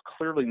country, which are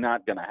clearly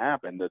not going to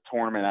happen. The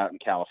tournament out in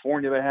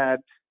California they had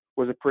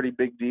was a pretty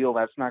big deal.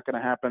 That's not going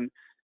to happen.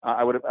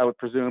 I would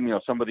presume,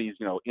 some of these,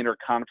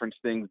 interconference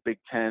things, Big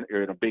Ten,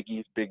 or Big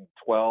East, Big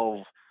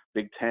 12,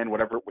 Big 10,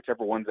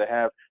 whichever ones they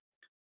have.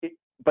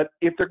 But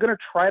if they're going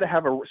to try to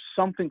have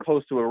something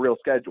close to a real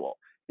schedule,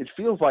 it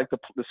feels like the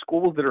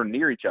schools that are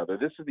near each other,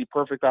 this is the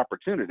perfect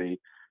opportunity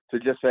to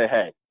just say,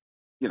 hey,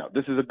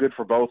 this is a good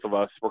for both of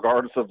us,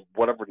 regardless of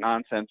whatever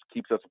nonsense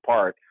keeps us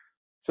apart.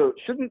 So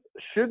shouldn't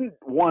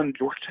one,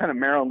 Georgetown and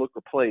Maryland look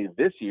to play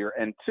this year,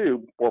 and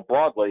two, more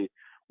broadly,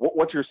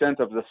 what's your sense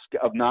of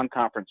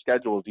non-conference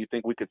schedules? Do you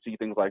think we could see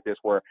things like this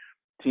where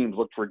teams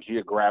look for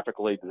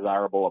geographically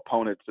desirable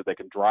opponents that they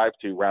can drive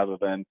to, rather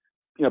than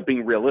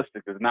being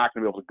realistic, is not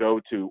going to be able to go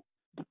to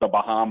the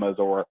Bahamas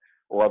or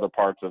other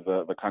parts of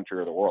the country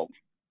or the world?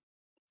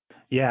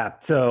 Yeah.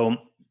 So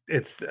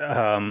it's,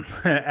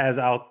 as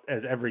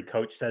every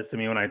coach says to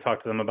me when I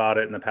talk to them about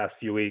it in the past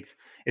few weeks,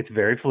 it's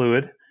very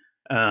fluid.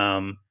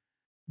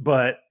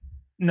 But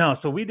no,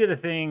 so we did a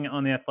thing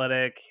on The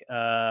Athletic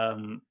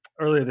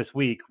earlier this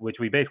week, which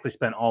we basically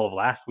spent all of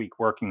last week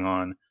working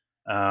on,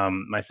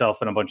 myself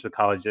and a bunch of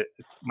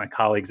my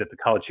colleagues at the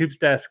College Hoops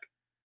Desk,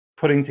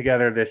 putting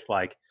together this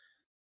like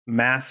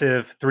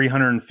massive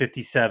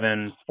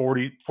 357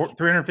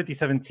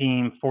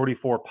 team,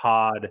 44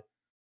 pod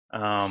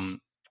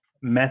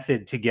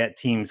method to get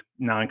teams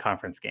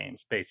non-conference games,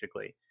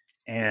 basically.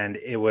 And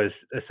it was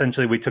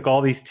essentially, we took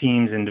all these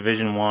teams in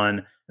Division I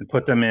and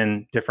put them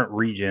in different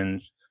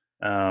regions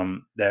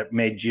that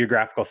made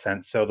geographical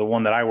sense. So the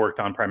one that I worked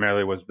on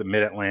primarily was the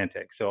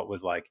Mid-Atlantic. So it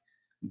was like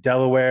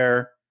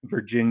Delaware,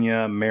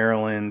 Virginia,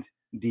 Maryland,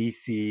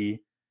 DC,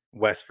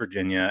 West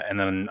Virginia, and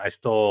then I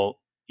stole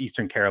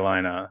Eastern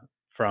Carolina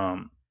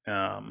from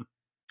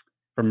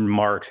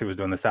Marks, who was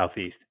doing the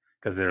Southeast,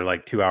 because they're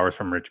like 2 hours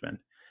from Richmond.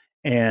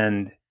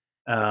 And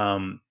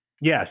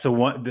so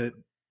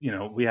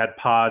we had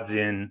pods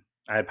in.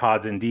 I had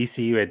pods in DC.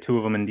 We had 2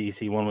 of them in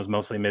DC. One was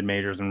mostly mid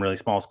majors and really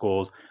small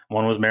schools.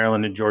 One was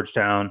Maryland and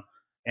Georgetown,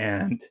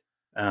 and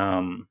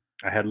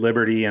I had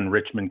Liberty and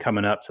Richmond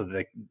coming up. So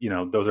that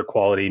those are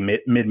quality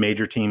mid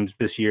major teams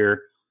this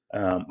year.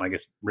 I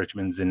guess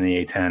Richmond's in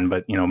the A10,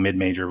 but mid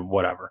major,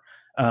 whatever.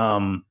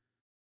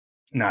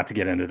 Not to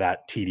get into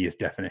that tedious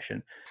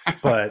definition,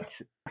 but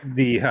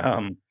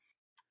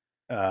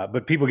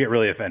but people get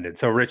really offended.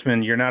 So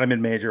Richmond, you're not a mid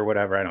major,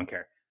 whatever. I don't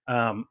care.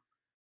 That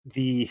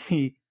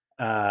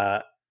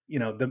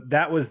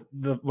was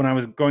when I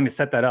was going to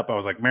set that up, I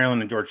was like,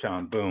 Maryland and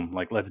Georgetown, boom,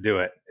 like, let's do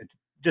it.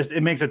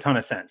 It makes a ton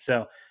of sense.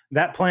 So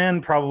that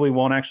plan probably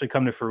won't actually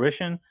come to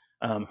fruition.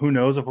 Who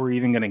knows if we're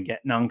even going to get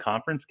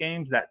non-conference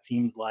games? That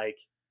seems like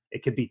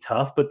it could be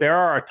tough, but there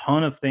are a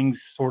ton of things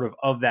sort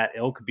of that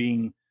ilk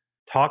being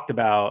talked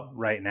about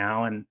right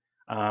now. And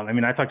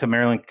I talked to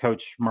Maryland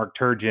coach Mark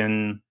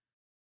Turgeon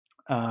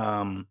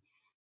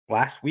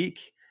last week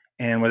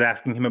and was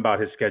asking him about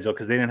his schedule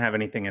because they didn't have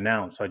anything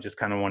announced. So I just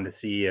kind of wanted to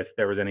see if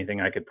there was anything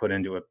I could put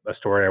into a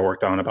story I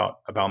worked on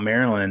about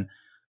Maryland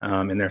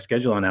in their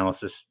schedule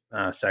analysis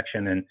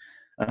section.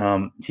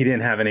 And he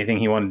didn't have anything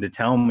he wanted to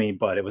tell me,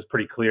 but it was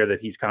pretty clear that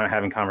he's kind of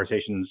having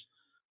conversations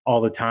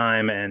all the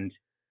time, and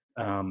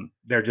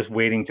they're just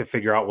waiting to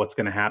figure out what's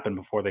going to happen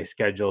before they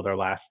schedule their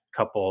last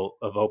couple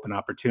of open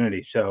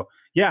opportunities. So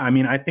yeah,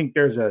 I think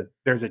there's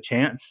a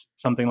chance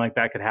something like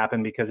that could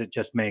happen because it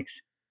just makes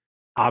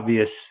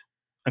obvious,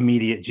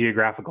 immediate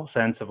geographical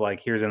sense of like,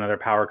 here's another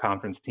power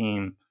conference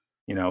team,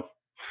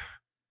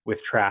 with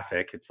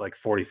traffic, it's like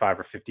 45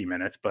 or 50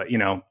 minutes, but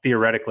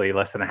theoretically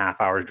less than a half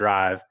hour's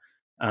drive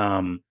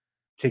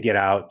to get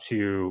out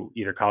to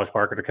either College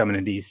Park or to come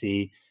into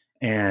DC.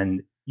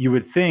 And you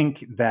would think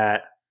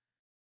that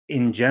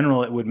in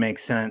general, it would make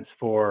sense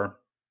for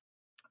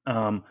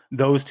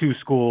those 2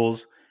 schools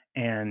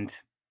and,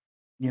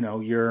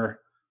 your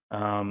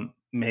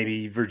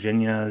maybe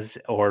Virginia's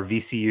or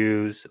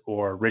VCU's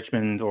or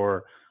Richmond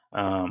or,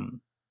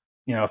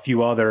 a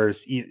few others,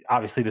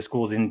 obviously the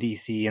schools in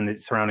DC and the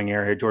surrounding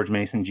area, George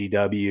Mason,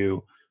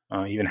 GW,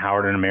 even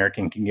Howard and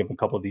American can give a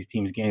couple of these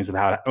teams games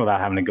without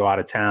having to go out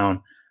of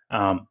town.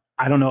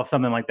 I don't know if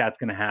something like that's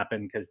going to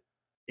happen because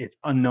it's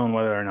unknown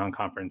whether a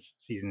non-conference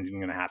season is even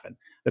going to happen.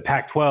 The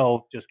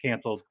Pac-12 just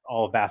canceled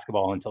all of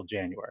basketball until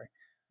January,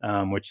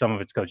 which some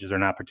of its coaches are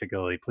not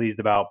particularly pleased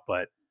about,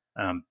 but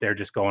they're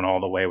just going all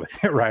the way with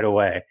it right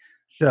away.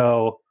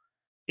 So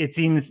it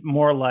seems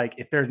more like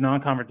if there's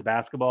non-conference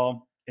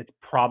basketball, it's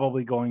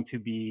probably going to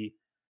be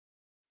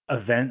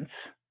events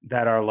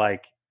that are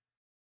like,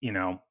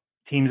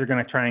 teams are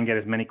going to try and get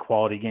as many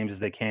quality games as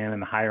they can,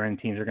 and the higher end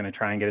teams are going to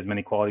try and get as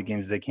many quality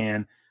games as they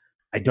can.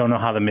 I don't know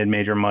how the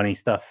mid-major money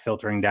stuff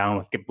filtering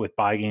down with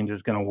buy games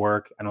is going to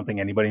work. I don't think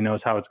anybody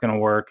knows how it's going to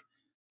work.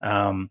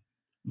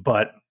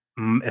 But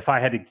if I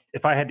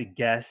had to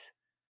guess,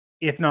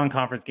 if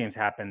non-conference games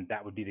happen,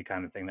 that would be the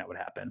kind of thing that would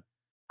happen.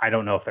 I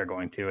don't know if they're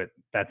going to.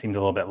 That seems a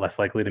little bit less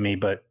likely to me,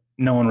 but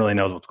no one really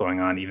knows what's going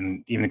on,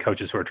 even the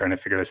coaches who are trying to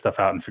figure this stuff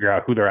out and figure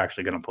out who they're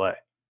actually going to play.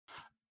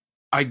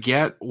 I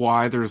get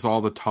why there's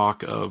all the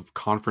talk of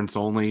conference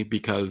only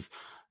because,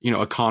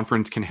 a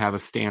conference can have a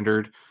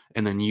standard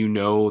and then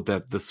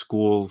that the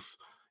schools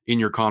in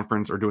your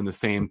conference are doing the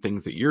same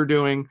things that you're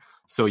doing.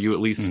 So you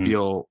at least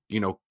feel,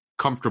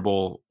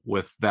 comfortable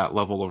with that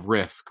level of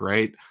risk,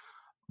 right?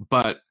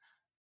 But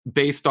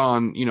based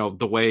on,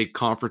 the way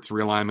conference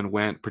realignment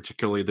went,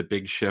 particularly the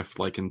big shift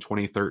like in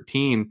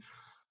 2013,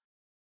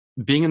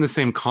 being in the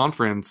same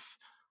conference,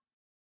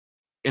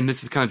 and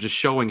this is kind of just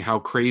showing how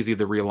crazy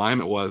the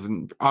realignment was.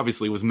 And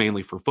obviously it was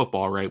mainly for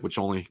football, right? Which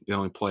they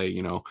only play,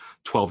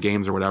 12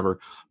 games or whatever.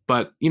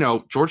 But,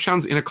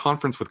 Georgetown's in a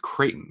conference with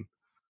Creighton.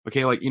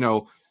 Okay. Like,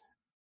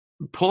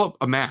 pull up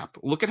a map,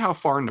 look at how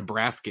far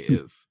Nebraska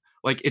is.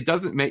 Like, it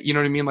doesn't make, you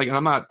know what I mean? Like, and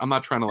I'm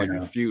not trying to like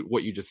refute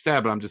what you just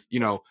said, but I'm just,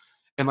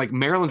 and like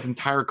Maryland's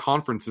entire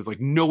conference is like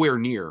nowhere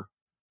near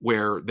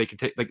where they could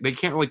take, like, they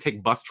can't really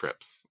take bus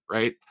trips.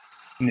 Right.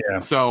 Yeah.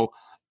 So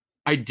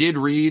I did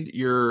read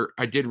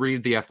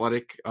the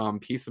Athletic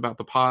piece about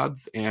the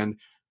pods, and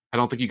I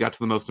don't think you got to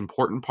the most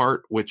important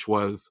part, which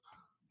was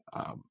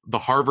the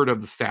Harvard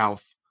of the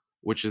South,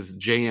 which is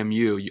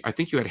JMU. I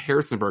think you had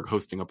Harrisonburg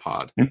hosting a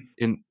pod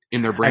in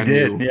their brand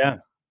new. Yeah.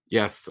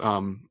 Yes.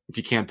 If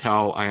you can't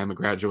tell, I am a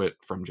graduate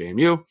from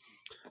JMU.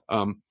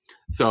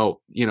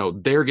 So,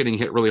 they're getting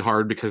hit really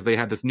hard because they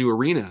had this new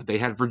arena. They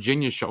had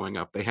Virginia showing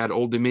up. They had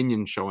Old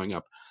Dominion showing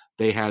up.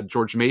 They had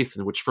George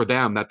Mason, which for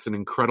them, that's an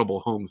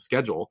incredible home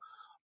schedule.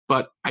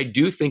 But I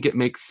do think it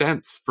makes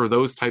sense for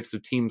those types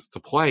of teams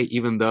to play,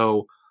 even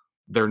though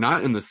they're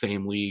not in the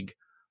same league.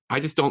 I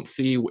just don't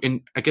see,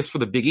 and I guess for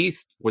the Big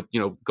East, with,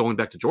 going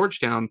back to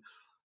Georgetown,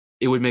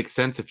 it would make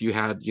sense if you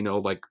had,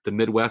 like the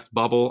Midwest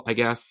bubble, I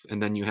guess, and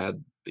then you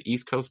had the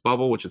East Coast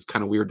bubble, which is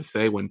kind of weird to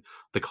say when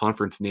the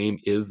conference name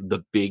is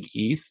the Big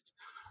East.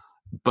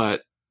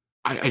 But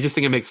I just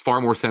think it makes far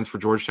more sense for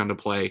Georgetown to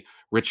play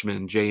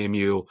Richmond,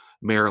 JMU,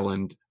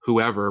 Maryland,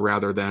 whoever,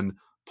 rather than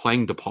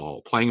playing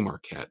DePaul, playing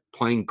Marquette,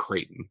 playing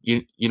Creighton.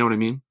 You know what I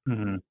mean?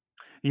 Mm-hmm.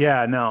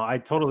 Yeah, no,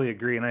 I totally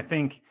agree. And I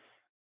think,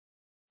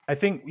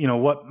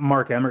 what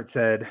Mark Emmert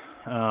said,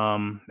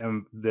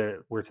 and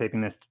we're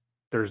taping this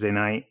Thursday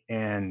night,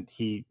 and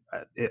he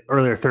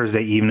earlier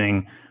Thursday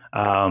evening,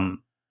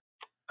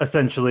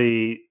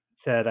 essentially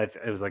said, it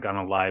was like on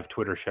a live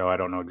Twitter show. I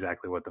don't know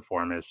exactly what the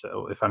form is,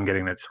 so if I'm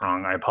getting this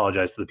wrong, I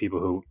apologize to the people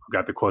who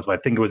got the quotes, but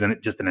I think it was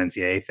just an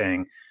NCAA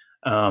thing,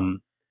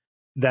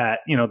 that,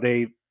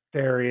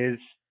 there is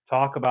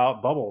talk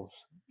about bubbles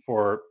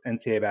for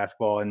NCAA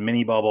basketball, and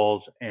mini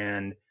bubbles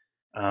and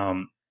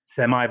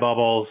semi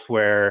bubbles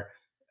where,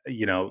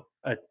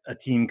 a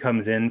team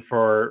comes in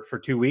for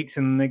 2 weeks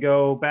and they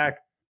go back,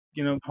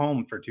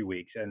 home for 2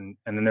 weeks, and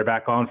then they're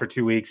back on for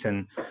 2 weeks.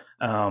 And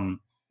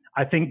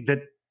I think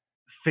that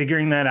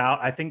figuring that out,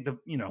 I think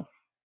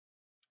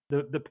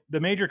the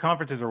major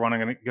conferences are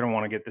going to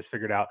want to get this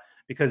figured out,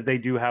 because they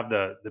do have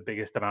the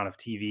biggest amount of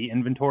TV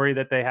inventory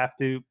that they have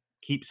to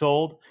keep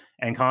sold,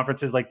 and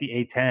conferences like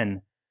the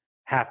A10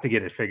 have to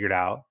get it figured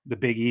out. The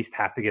Big East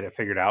have to get it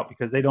figured out,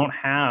 because they don't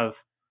have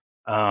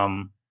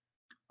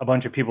a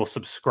bunch of people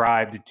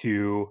subscribed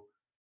to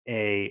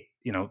the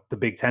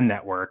Big Ten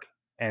network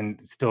and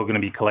still going to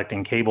be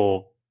collecting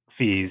cable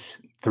fees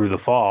through the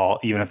fall,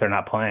 even if they're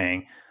not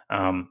playing.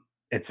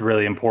 It's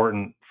really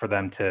important for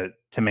them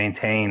to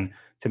maintain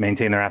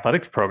their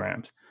athletics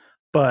programs.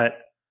 But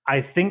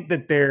I think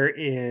that there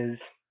is,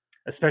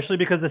 especially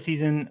because the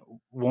season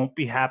won't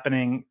be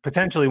happening,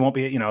 potentially won't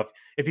be,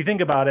 if you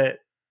think about it,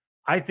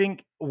 I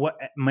think what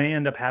may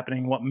end up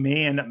happening, what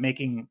may end up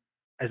making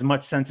as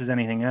much sense as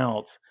anything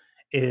else,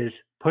 is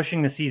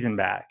pushing the season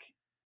back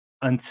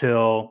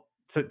until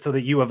so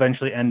that you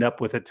eventually end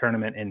up with a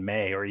tournament in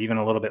May, or even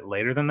a little bit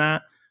later than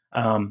that,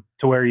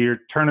 to where your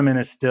tournament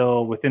is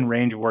still within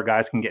range of where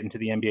guys can get into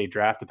the NBA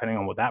draft, depending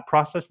on what that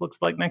process looks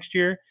like next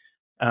year.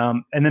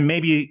 And then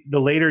maybe the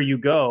later you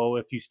go,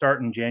 if you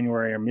start in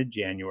January or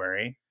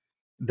mid-January,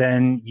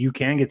 then you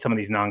can get some of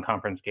these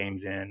non-conference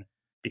games in,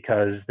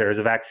 because there's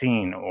a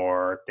vaccine,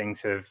 or things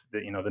have,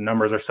 the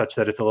numbers are such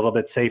that it's a little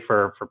bit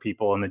safer for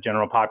people in the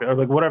general population,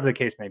 or like whatever the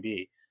case may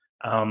be.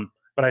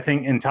 But I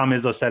think, and Tom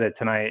Izzo said it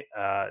tonight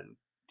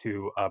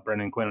to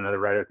Brendan Quinn, another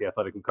writer at The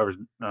Athletic who covers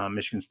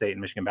Michigan State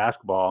and Michigan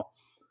basketball,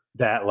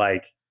 that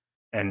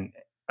and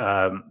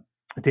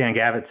Dan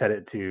Gavitt said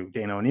it to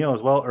Dana O'Neill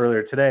as well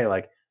earlier today,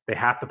 like they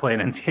have to play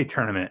an NCAA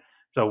tournament.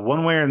 So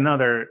one way or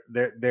another,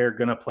 they're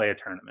going to play a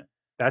tournament.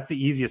 That's the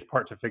easiest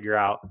part to figure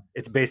out.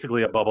 It's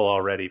basically a bubble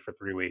already for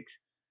 3 weeks.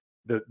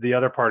 The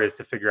other part is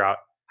to figure out,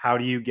 how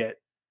do you get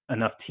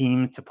enough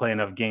teams to play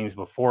enough games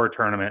before a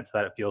tournament so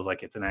that it feels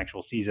like it's an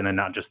actual season, and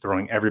not just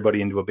throwing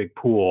everybody into a big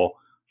pool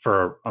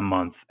for a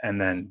month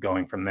and then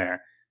going from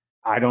there.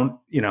 I don't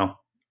know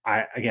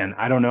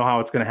how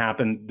it's going to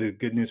happen. The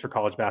good news for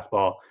college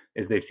basketball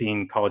is they've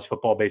seen college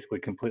football basically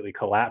completely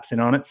collapse in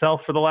on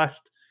itself for the last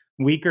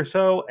week or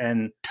so,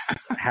 and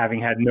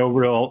having had no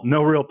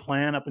real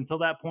plan up until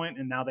that point,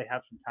 and now they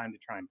have some time to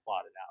try and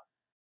plot it out.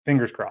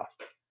 Fingers crossed.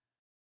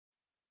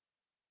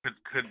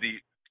 Let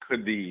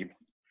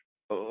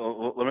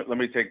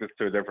me take this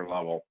to a different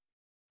level.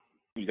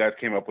 You guys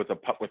came up with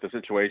a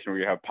situation where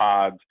you have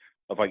pods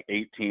of like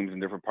 8 teams in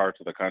different parts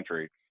of the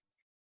country.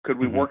 Could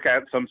we work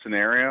out some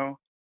scenario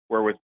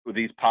where with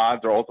these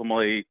pods are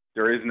ultimately,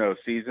 there is no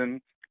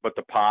season, but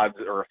the pods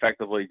are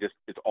effectively just,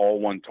 it's all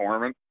one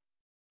tournament?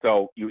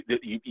 So you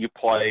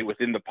play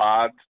within the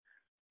pods.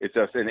 It's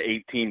just an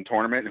 8-team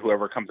tournament.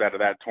 Whoever comes out of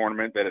that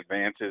tournament that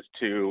advances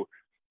to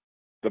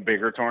the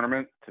bigger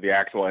tournament, to the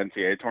actual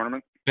NCAA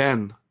tournament.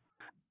 Ben,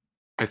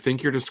 I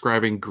think you're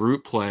describing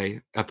group play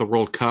at the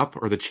World Cup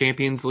or the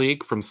Champions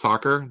League from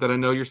soccer that I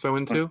know you're so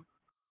into.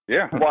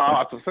 Yeah,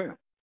 well, that's what I'm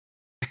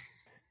saying.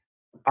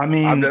 I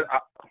mean,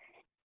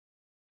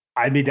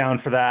 I'd be down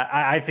for that.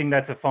 I think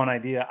that's a fun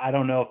idea. I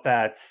don't know if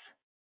that's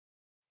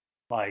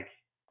like,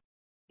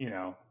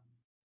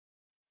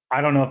 I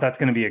don't know if that's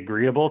going to be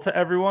agreeable to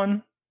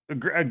everyone.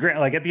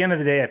 Like at the end of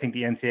the day, I think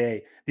the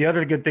NCAA, the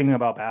other good thing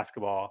about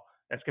basketball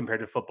as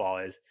compared to football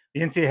is the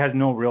NCAA has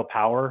no real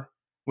power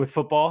with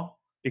football,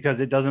 because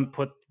it doesn't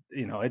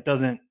it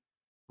doesn't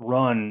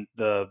run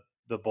the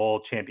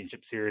bowl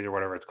championship series or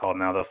whatever it's called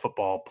now, the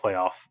football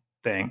playoff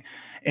thing.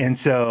 And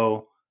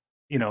so,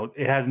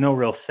 it has no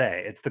real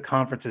say. It's the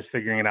conferences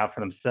figuring it out for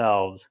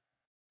themselves.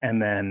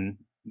 And then,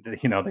 they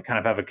kind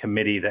of have a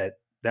committee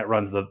that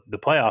runs the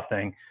playoff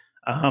thing.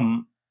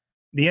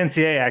 The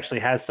NCAA actually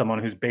has someone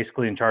who's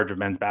basically in charge of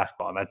men's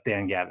basketball, and that's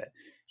Dan Gavitt.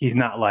 He's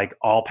not like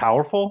all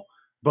powerful,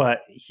 but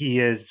he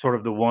is sort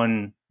of the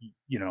one,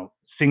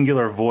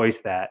 singular voice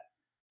that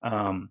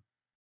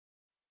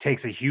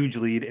takes a huge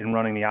lead in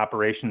running the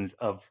operations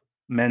of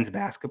men's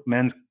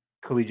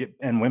collegiate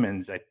and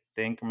women's, I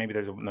think. Maybe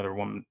there's another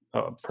woman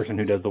person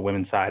who does the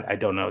women's side. I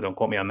don't know. Don't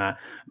quote me on that.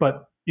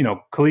 But,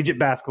 collegiate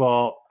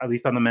basketball, at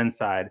least on the men's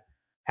side,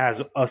 has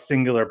a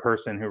singular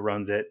person who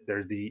runs it.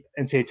 There's the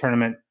NCAA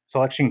tournament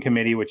selection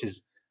committee, which is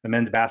the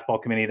men's basketball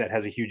committee that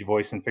has a huge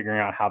voice in figuring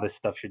out how this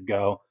stuff should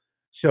go.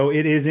 So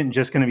it isn't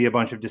just going to be a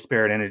bunch of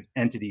disparate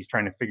entities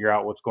trying to figure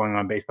out what's going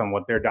on based on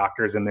what their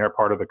doctors in their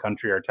part of the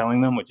country are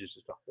telling them, which is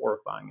just a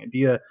horrifying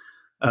idea.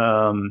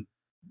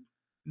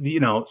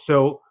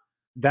 So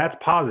that's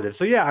positive.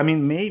 So yeah, I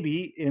mean,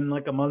 maybe in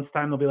like a month's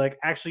time, they'll be like,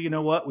 actually, you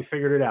know what? We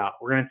figured it out.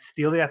 We're going to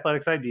steal the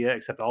athletics idea,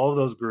 except all of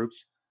those groups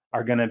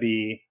are going to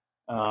be,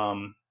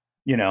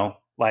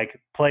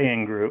 like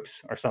play-in groups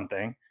or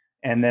something.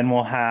 And then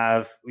we'll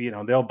have,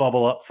 they'll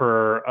bubble up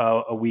for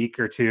a week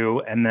or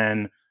two, and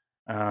then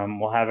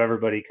we'll have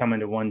everybody come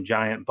into one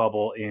giant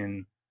bubble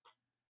in,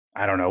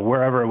 I don't know,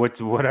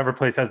 whatever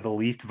place has the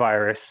least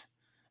virus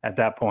at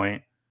that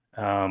point.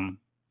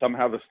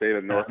 Somehow the state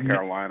of North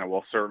Carolina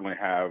will certainly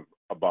have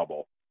a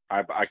bubble.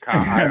 I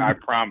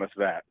promise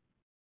that.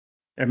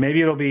 And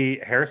maybe it'll be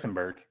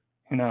Harrisonburg.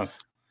 Who knows?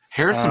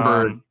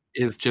 Harrisonburg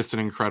is just an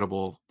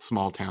incredible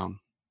small town.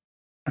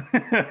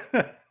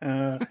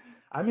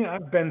 I mean,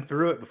 I've been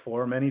through it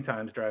before many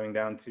times driving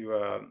down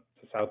to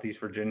Southeast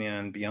Virginia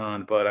and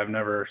beyond, but I've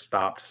never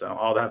stopped. So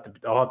I'll have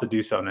to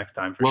do so next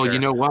time. Well, sure. You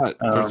know what?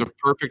 There's a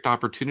perfect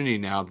opportunity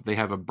now that they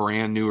have a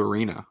brand new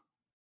arena.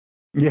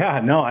 Yeah,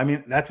 no, I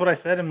mean, that's what I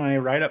said in my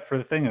write-up for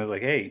the thing. I was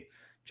like, hey,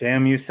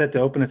 JMU's set to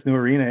open its new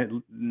arena,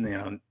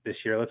 this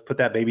year. Let's put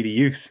that baby to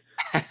use.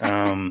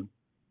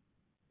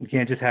 You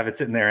can't just have it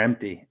sitting there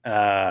empty.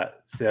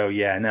 So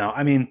yeah, no,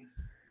 I mean,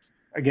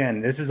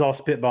 again, this is all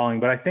spitballing,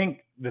 but I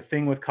think the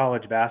thing with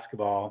college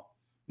basketball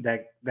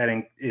that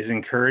is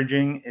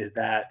encouraging is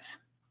that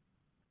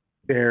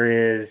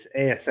there is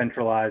a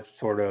centralized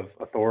sort of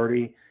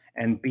authority,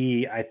 and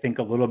B, I think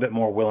a little bit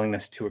more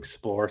willingness to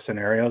explore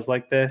scenarios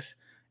like this.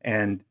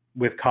 And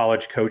with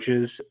college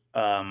coaches,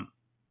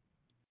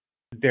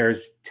 there's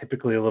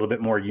typically a little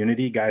bit more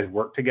unity. Guys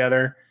work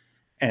together,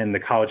 and the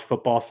college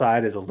football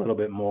side is a little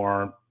bit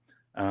more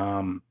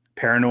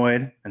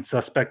paranoid and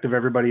suspect of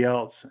everybody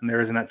else. And there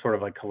isn't that sort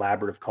of like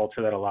collaborative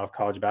culture that a lot of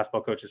college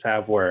basketball coaches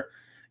have, where,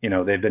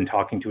 they've been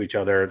talking to each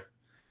other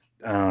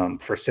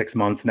for 6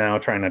 months now,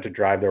 trying not to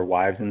drive their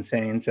wives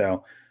insane.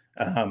 So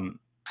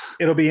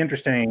it'll be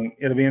interesting.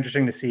 It'll be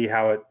interesting to see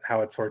how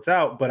it sorts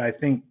out. But I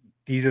think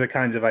these are the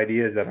kinds of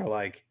ideas that are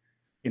like,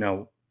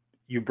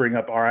 you bring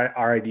up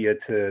our idea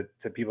to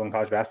people in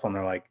college basketball, and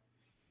they're like,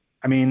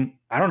 I mean,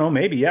 I don't know,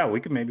 maybe, yeah,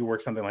 we could maybe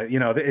work something like,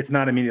 it's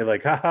not immediately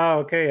like, haha,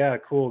 okay, yeah,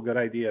 cool, good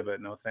idea,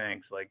 but no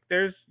thanks. Like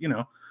there's,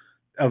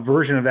 a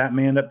version of that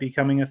may end up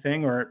becoming a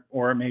thing,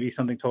 or maybe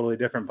something totally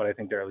different, but I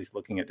think they're at least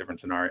looking at different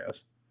scenarios.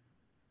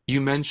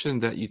 You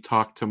mentioned that you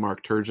talked to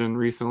Mark Turgeon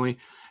recently.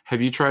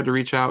 Have you tried to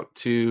reach out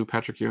to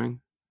Patrick Ewing?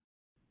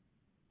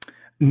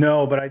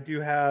 No, but I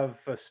do have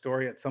a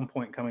story at some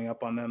point coming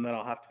up on them that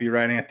I'll have to be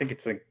writing. I think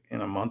it's like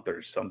in a month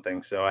or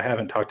something. So I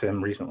haven't talked to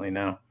him recently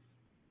now.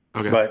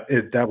 Okay. But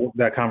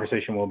that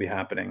conversation will be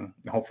happening.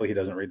 Hopefully he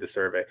doesn't read the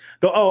survey.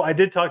 Though, I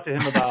did talk to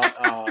him about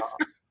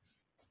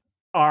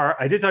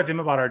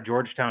our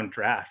Georgetown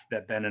draft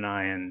that Ben and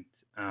I and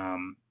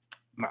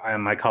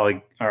my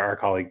colleague, our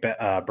colleague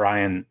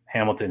Brian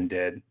Hamilton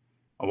did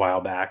a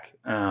while back.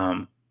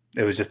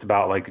 It was just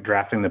about like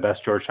drafting the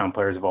best Georgetown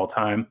players of all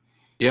time.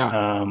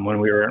 Yeah. When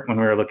we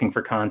were looking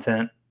for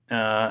content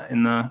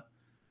in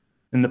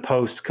the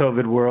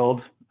post-COVID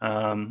world.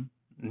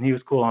 And he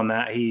was cool on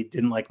that. He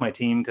didn't like my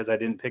team because I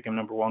didn't pick him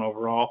number 1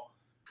 overall.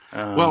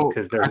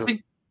 Because there's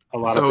a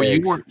lot of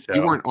bigs,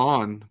 you weren't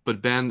on,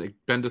 but Ben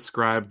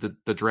described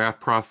the draft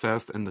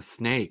process and the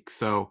snake.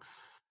 So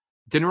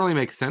it didn't really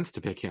make sense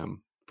to pick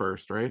him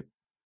first, right?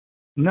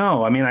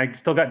 No, I mean, I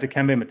still got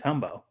Dikembe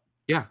Mutombo.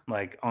 Yeah.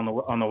 Like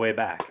on the way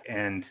back.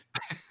 And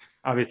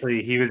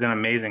obviously he was an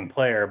amazing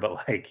player, but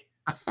like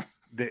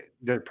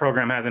the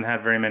program hasn't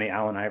had very many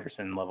Allen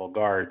Iverson level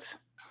guards.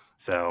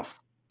 So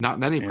not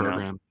many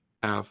programs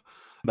have.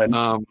 But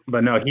no,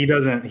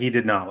 he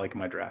did not like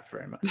my draft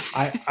very much.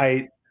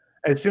 I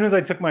as soon as I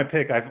took my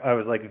pick, I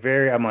was like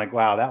I'm like,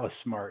 wow, that was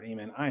smart,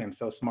 Eamon. I am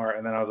so smart.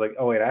 And then I was like,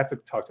 oh wait, I have to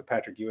talk to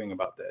Patrick Ewing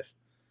about this.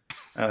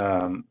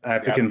 I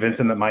have to convince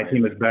him that my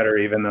team is better,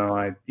 even though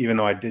I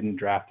didn't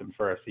draft him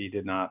first. He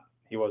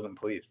wasn't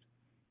pleased.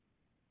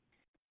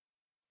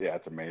 Yeah,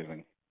 it's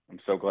amazing. I'm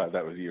so glad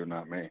that was you,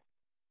 not me.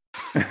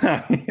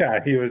 Yeah,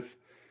 he was.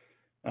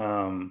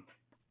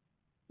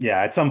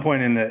 At some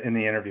point in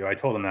the interview, I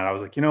told him that. I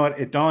was like, you know what?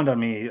 It dawned on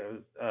me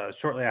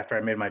shortly after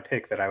I made my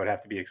pick that I would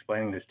have to be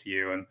explaining this to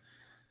you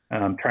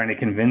and trying to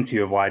convince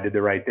you of why I did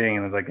the right thing.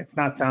 And I was like, it's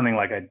not sounding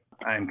like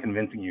I'm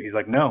convincing you. He's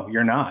like, no,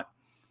 you're not.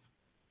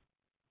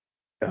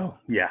 So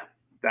yeah,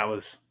 that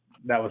was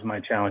my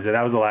challenge.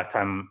 That was the last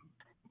time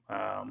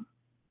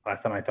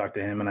I talked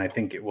to him, and I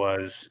think it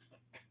was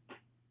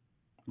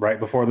right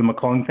before the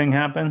McClung thing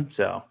happened.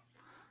 So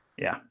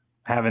yeah,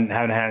 haven't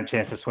had a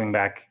chance to swing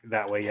back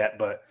that way yet,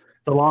 but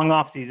a long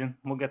off season.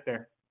 We'll get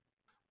there.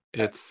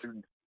 It's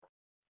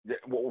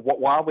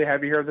while we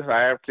have you here,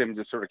 I'm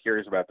just sort of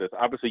curious about this.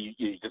 Obviously,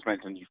 you just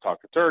mentioned you've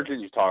talked to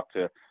Turgeon, you've talked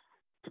to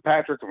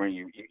Patrick. I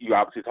mean, you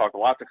obviously talk to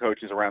lots of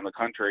coaches around the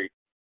country.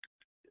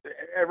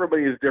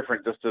 Everybody is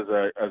different just as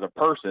a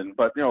person,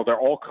 but they're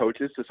all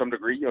coaches to some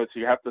degree. So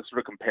you have to sort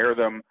of compare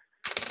them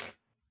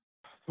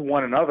to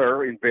one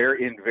another in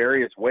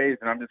various ways.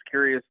 And I'm just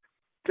curious,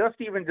 just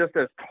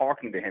as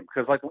talking to him,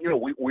 because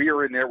we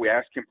are in there, we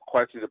ask him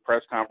questions at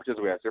press conferences,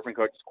 we ask different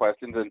coaches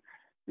questions, and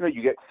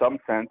you get some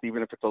sense,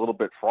 even if it's a little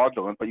bit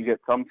fraudulent, but you get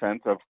some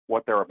sense of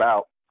what they're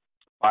about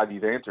by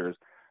these answers.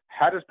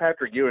 How does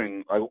Patrick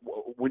Ewing,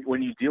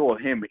 when you deal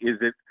with him, is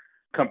it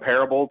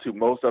comparable to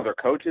most other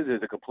coaches?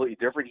 Is it completely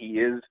different? He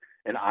is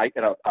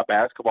a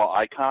basketball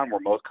icon, where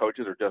most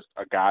coaches are just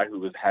a guy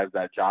who has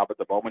that job at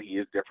the moment. He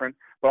is different,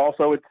 but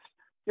also it's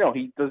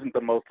he isn't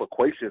the most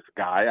loquacious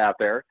guy out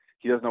there.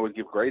 He doesn't always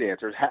give great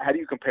answers. How do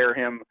you compare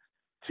him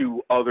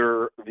to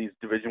these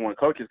Division I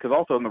coaches? Because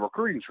also in the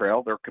recruiting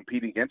trail, they're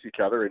competing against each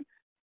other, and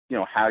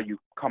how you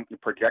come to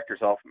project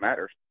yourself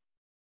matters.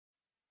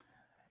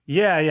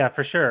 Yeah,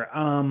 for sure.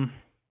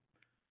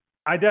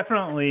 I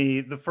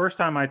definitely, the first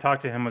time I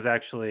talked to him was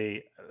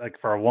actually like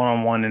for a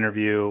one-on-one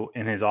interview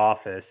in his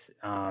office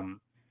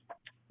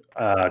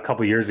a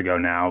couple years ago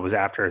now. It was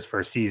after his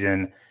first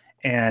season.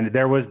 And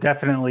there was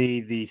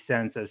definitely the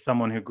sense, as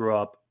someone who grew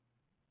up,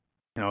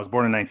 I was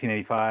born in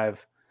 1985,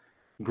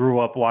 grew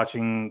up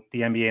watching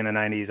the NBA in the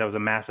 90s. I was a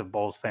massive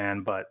Bulls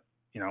fan, but,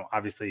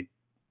 obviously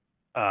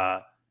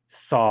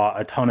saw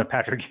a ton of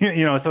Patrick,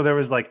 so there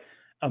was like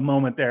a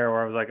moment there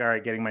where I was like, all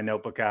right, getting my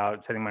notebook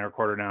out, setting my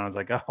recorder down. I was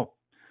like, oh,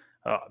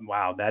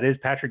 wow, that is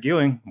Patrick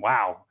Ewing.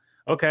 Wow.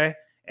 Okay.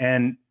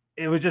 And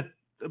it was just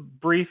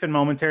brief and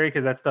momentary,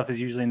 because that stuff is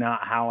usually not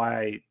how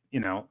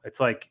it's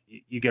like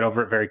you get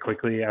over it very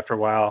quickly after a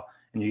while,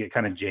 and you get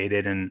kind of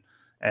jaded and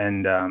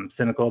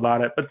cynical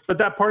about it. But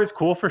that part is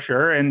cool for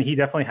sure. And he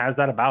definitely has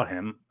that about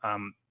him.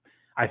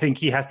 I think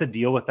he has to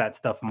deal with that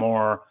stuff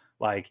more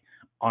like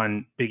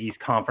on Big East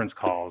conference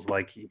calls.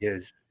 Like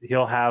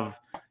he'll have,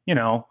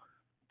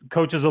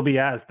 coaches will be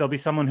asked, there'll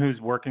be someone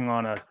who's working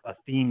on a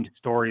themed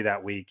story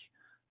that week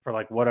for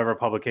like whatever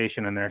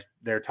publication, and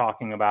they're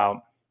talking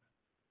about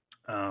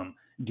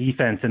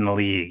defense in the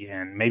league,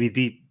 and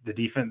maybe the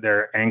defense,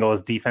 their angle is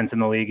defense in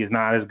the league is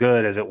not as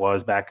good as it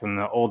was back in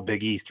the old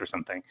Big East or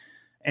something.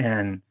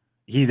 And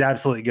he's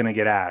absolutely going to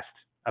get asked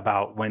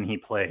about when he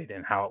played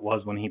and how it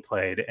was when he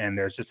played, and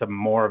there's just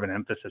more of an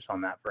emphasis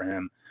on that for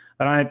him.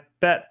 But I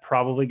bet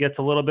probably gets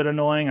a little bit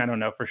annoying. I don't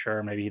know for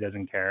sure. Maybe he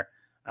doesn't care.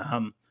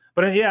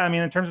 But yeah, I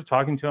mean, in terms of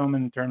talking to him,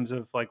 in terms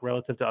of like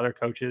relative to other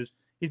coaches,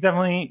 he's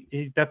definitely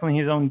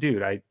his own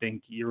dude. I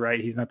think you're right.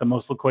 He's not the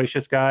most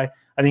loquacious guy.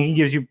 I think he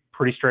gives you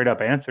pretty straight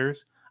up answers.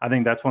 I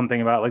think that's one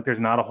thing about, like, there's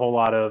not a whole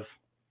lot of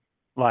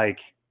like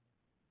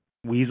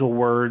weasel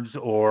words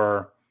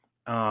or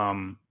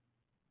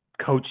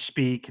coach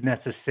speak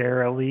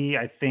necessarily.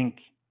 I think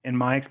in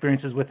my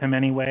experiences with him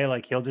anyway,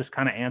 like he'll just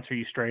kind of answer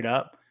you straight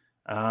up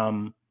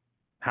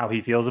how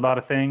he feels about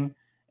a thing.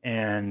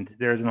 And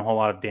there isn't a whole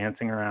lot of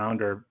dancing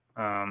around or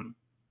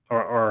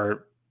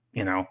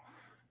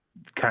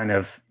kind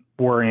of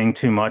worrying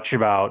too much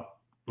about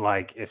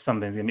like if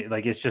something's gonna be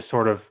like, it's just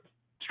sort of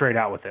straight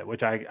out with it,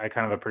 which I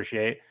kind of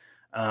appreciate.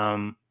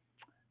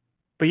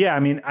 But yeah, I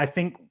mean, I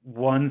think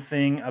one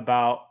thing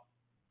about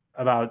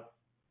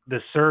the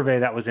survey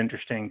that was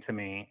interesting to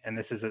me, and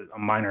this is a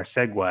minor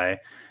segue,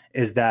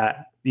 is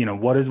that,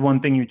 what is one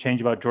thing you change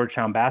about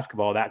Georgetown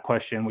basketball? That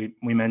question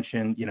we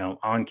mentioned,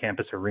 on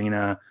campus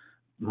arena,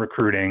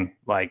 recruiting,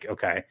 like,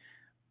 okay.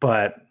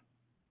 But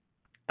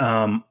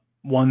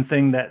one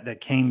thing that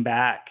came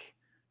back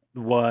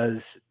was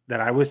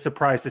that I was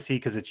surprised to see,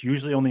 because it's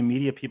usually only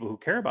media people who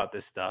care about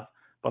this stuff,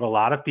 but a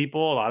lot of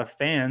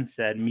fans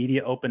said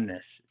media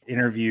openness,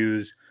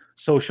 interviews,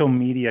 social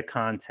media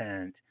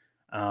content,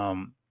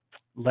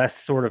 less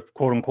sort of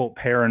quote unquote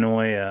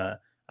paranoia,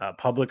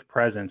 public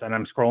presence. And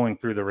I'm scrolling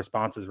through the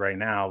responses right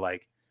now,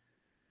 like,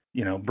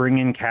 bring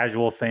in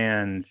casual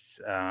fans,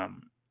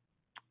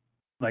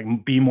 like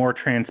be more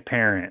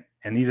transparent.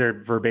 And these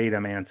are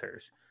verbatim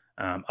answers.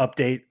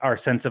 Update our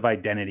sense of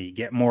identity,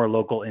 get more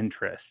local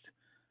interest,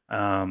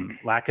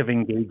 lack of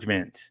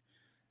engagement.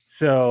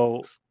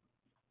 So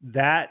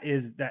that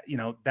is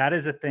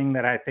a thing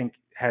that I think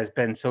has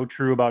been so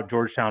true about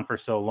Georgetown for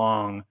so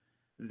long,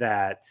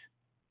 that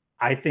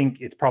I think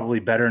it's probably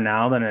better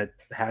now than it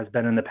has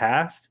been in the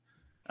past.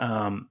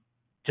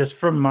 Just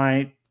from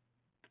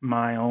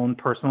my own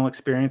personal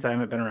experience, I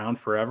haven't been around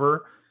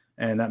forever,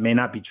 and that may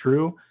not be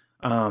true.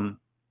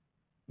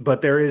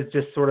 But there is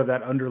just sort of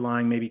that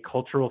underlying maybe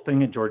cultural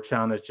thing at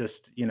Georgetown that's just,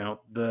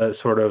 the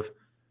sort of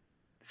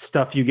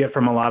stuff you get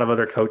from a lot of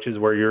other coaches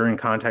where you're in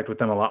contact with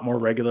them a lot more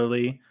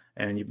regularly,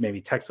 and you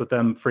maybe text with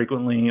them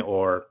frequently,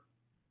 or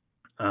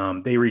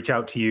they reach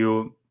out to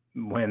you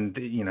when,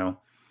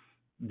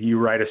 you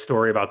write a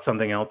story about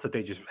something else that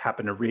they just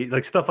happen to read,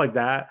 like stuff like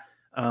that.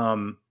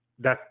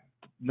 That's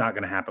not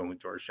going to happen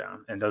with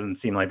Georgetown, and doesn't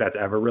seem like that's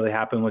ever really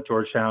happened with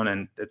Georgetown.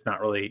 And it's not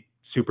really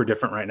super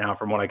different right now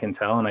from what I can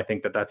tell. And I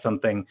think that that's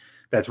something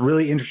that's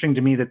really interesting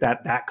to me,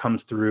 that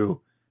comes through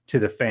to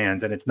the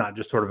fans, and it's not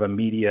just sort of a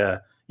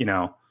media,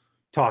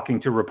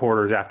 talking to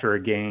reporters after a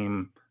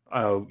game,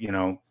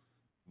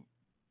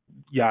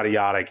 yada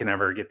yada, I can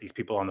never get these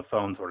people on the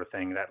phone sort of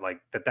thing. That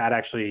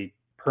actually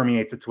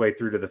permeates its way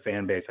through to the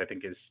fan base, I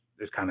think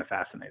is kind of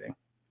fascinating.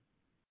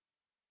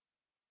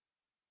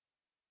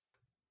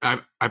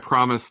 I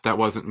promise that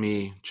wasn't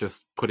me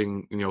just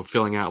putting,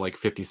 filling out like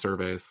 50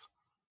 surveys.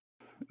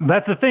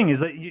 That's the thing, is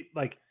that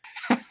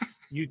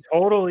you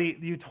totally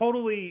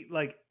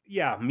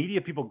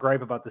media people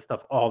gripe about this stuff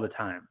all the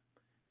time.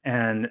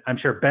 And I'm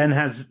sure Ben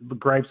has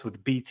gripes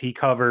with BT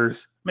covers.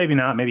 Maybe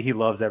not. Maybe he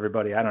loves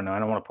everybody. I don't know. I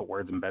don't want to put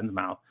words in Ben's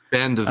mouth.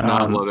 Ben does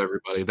not love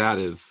everybody. That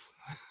is.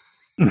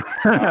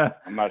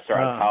 I'm not sure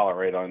I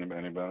tolerate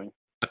anybody.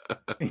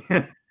 But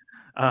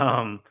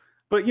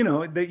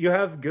that you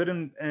have good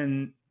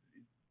and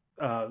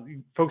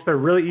folks that are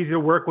really easy to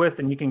work with,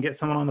 and you can get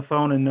someone on the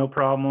phone and no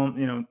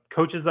problem.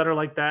 Coaches that are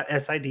like that,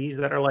 SIDs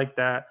that are like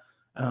that,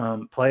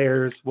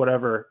 players,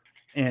 whatever.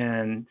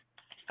 And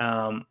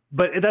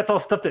but that's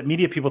all stuff that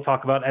media people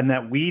talk about and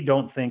that we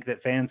don't think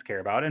that fans care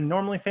about. And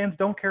normally fans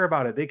don't care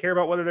about it. They care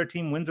about whether their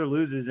team wins or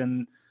loses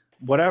and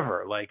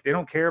whatever. Like, they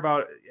don't care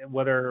about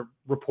whether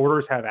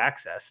reporters have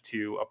access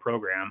to a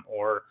program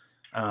or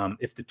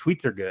if the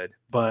tweets are good.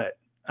 But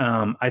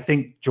I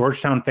think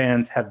Georgetown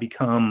fans have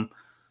become,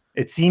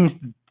 it seems,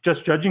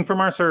 just judging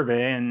from our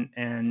survey,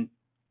 and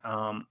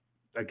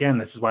again,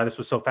 this is why this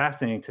was so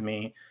fascinating to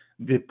me,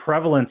 the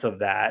prevalence of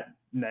that,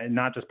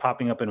 not just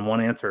popping up in one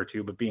answer or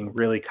two, but being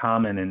really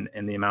common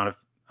in the amount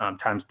of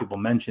times people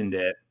mentioned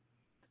it,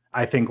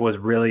 I think was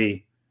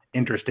really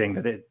interesting,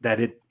 that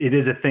it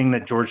is a thing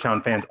that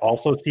Georgetown fans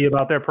also see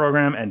about their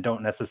program and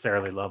don't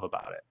necessarily love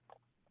about it.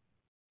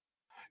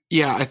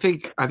 Yeah, I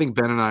think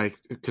Ben and I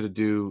could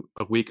do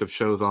a week of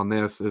shows on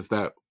this. Is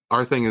that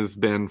our thing has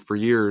been for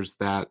years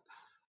that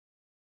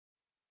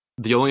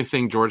the only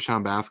thing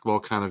Georgetown basketball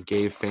kind of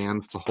gave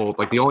fans to hold,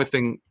 like the only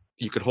thing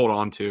you could hold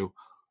on to,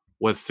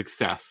 was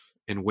success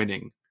and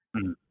winning.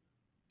 Mm-hmm.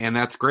 And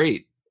that's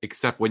great,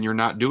 except when you're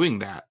not doing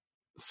that.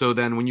 So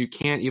then when you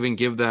can't even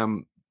give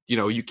them,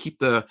 you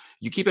keep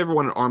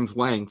everyone at arm's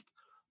length,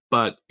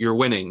 but you're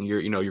winning.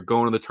 You're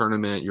going to the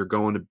tournament,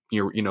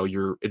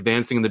 you're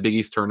advancing in the Big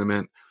East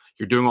tournament,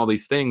 you're doing all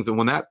these things. And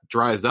when that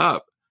dries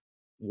up,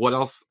 what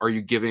else are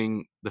you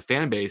giving the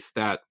fan base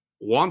that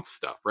wants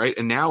stuff, right?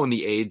 And now in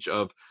the age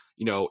of,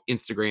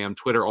 Instagram,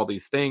 Twitter, all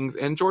these things,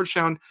 and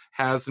Georgetown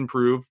has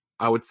improved,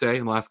 I would say,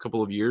 in the last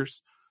couple of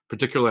years,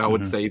 particularly I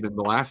would say even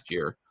the last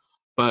year.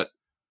 But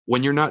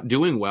when you're not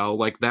doing well,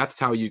 like, that's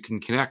how you can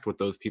connect with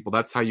those people.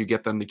 That's how you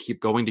get them to keep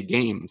going to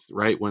games,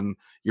 right? When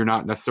you're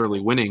not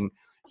necessarily winning,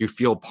 you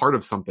feel part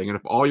of something. And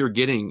if all you're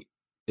getting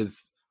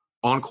is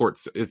the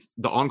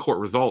on-court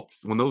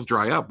results, when those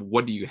dry up,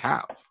 what do you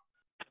have?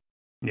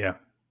 Yeah.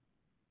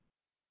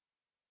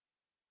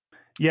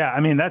 Yeah,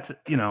 I mean, that's,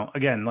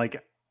 again, like,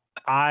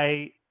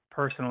 I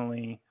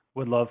personally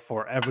would love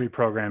for every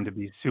program to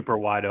be super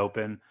wide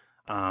open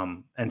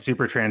and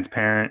super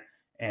transparent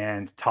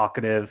and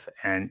talkative.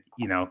 And,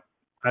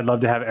 I'd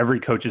love to have every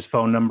coach's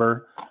phone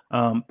number.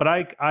 But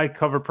I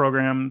cover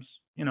programs,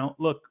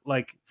 look,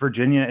 like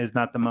Virginia is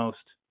not the most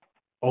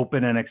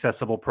open and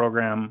accessible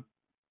program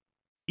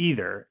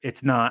either.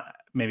 It's not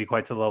maybe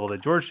quite to the level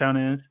that Georgetown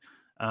is.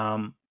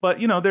 But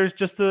there's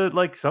just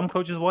some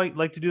coaches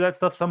like to do that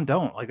stuff. Some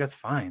don't. Like, that's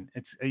fine.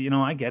 It's,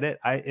 I get it.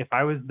 If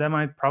I was them,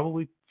 I'd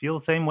probably feel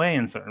the same way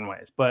in certain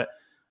ways. But,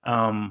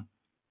 I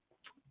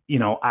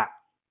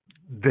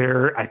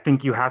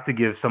think you have to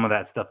give some of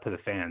that stuff to the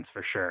fans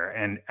for sure.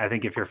 And I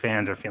think if your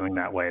fans are feeling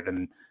that way,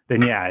 then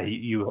yeah,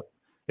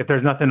 if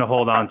there's nothing to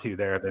hold on to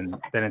there, then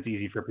it's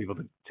easy for people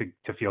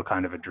to feel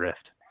kind of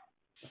adrift.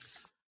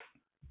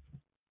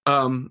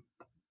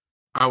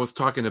 I was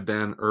talking to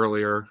Ben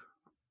earlier,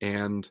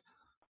 and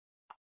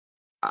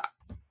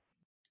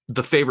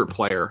the favorite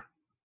player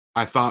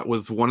I thought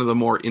was one of the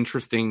more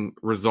interesting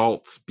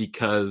results,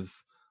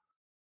 because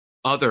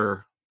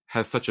other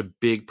has such a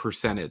big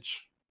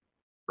percentage,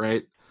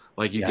 right?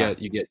 Like you get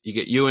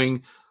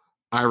Ewing,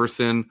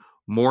 Iverson,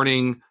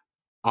 Mourning,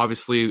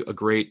 obviously a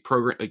great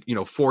program,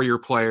 4-year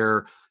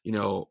player,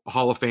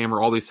 Hall of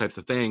Famer, all these types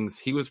of things.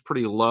 He was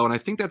pretty low, and I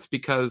think that's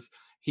because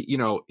he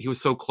was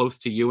so close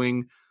to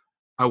Ewing.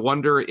 I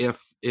wonder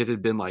if it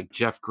had been like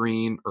Jeff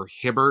Green or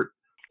Hibbert,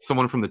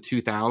 someone from the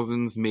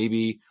 2000s,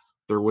 maybe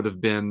there would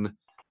have been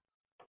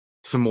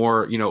some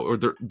more, or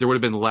there would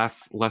have been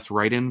less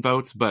write-in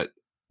votes. But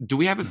do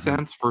we have a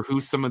sense for who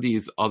some of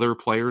these other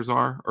players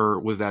are, or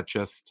was that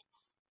just?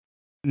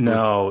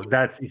 No,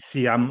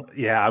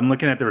 I'm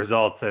looking at the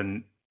results,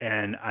 and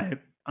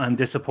I'm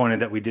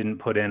disappointed that we didn't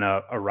put in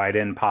a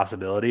write-in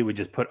possibility. We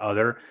just put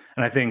other,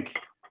 and I think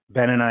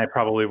Ben and I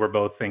probably were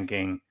both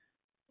thinking,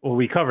 well,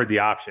 we covered the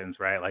options,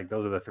 right? Like,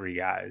 those are the 3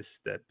 guys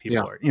that people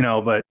are,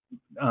 but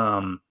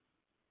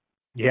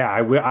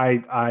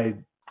I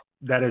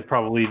that is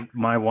probably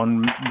my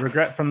one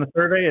regret from the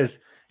survey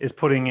is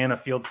putting in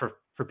a field for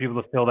people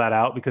to fill that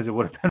out, because it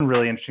would have been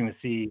really interesting to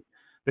see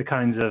the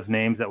kinds of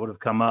names that would have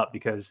come up,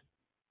 because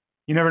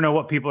you never know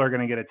what people are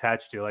going to get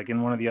attached to. Like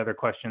in one of the other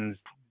questions,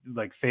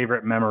 like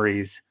favorite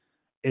memories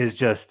is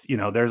just,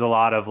 there's a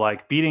lot of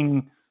like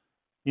beating,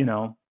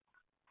 winning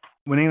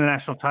the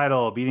national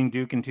title, beating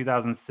Duke in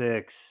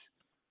 2006,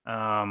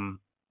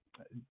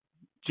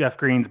 Jeff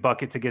Green's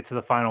bucket to get to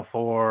the Final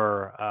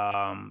Four,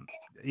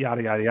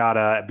 yada, yada,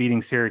 yada,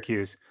 beating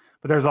Syracuse.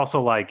 But there's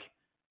also like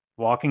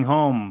walking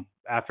home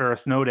after a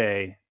snow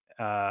day,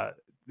 a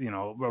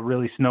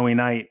really snowy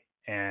night,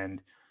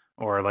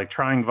 or like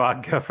trying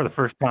vodka for the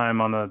first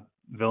time on the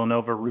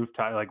Villanova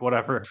rooftop, like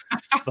whatever.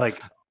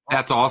 Like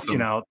that's awesome.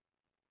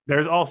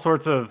 There's all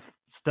sorts of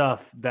stuff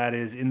that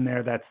is in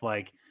there that's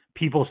like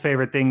people's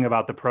favorite thing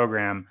about the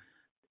program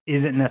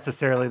isn't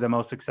necessarily the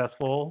most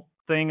successful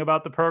thing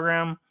about the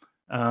program.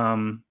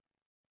 And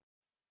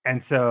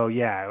so,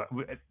 yeah,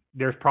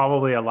 there's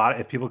probably a lot,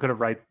 if people could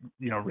have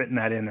written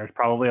that in, there's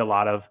probably a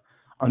lot of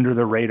under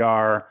the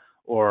radar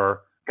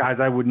or guys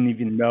I wouldn't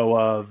even know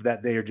of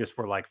that they just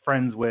were like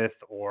friends with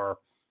or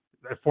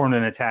formed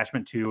an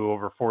attachment to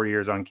over 4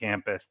 years on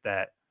campus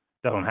that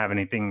don't have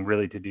anything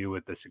really to do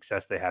with the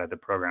success they had at the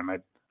program.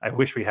 I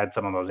wish we had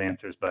some of those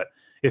answers, but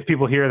if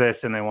people hear this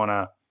and they want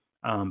to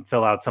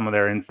fill out some of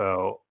their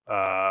info,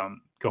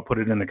 go put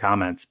it in the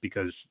comments,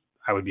 because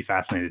I would be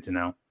fascinated to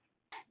know.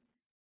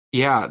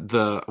 Yeah,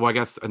 I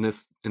guess in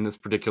this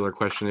particular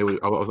question, I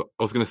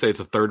was going to say it's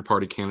a third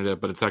party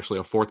candidate, but it's actually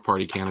a fourth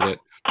party candidate.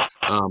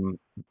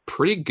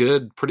 Pretty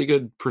good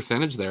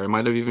percentage there. It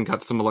might have even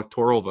got some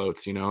electoral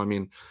votes. I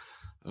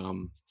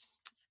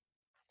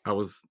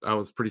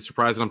was pretty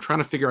surprised, and I'm trying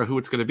to figure out who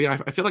it's going to be.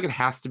 I feel like it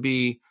has to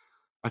be.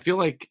 I feel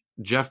like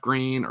Jeff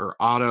Green or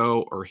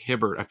Otto or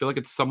Hibbert. I feel like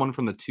it's someone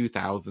from the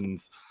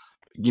 2000s.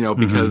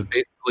 Because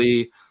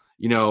basically,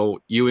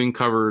 Ewing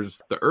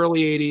covers the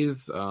early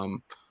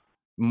 80s.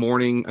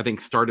 Morning, I think,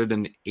 started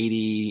in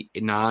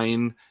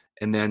 89,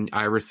 and then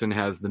Iverson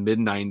has the mid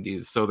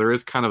 90s. So there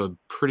is kind of a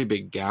pretty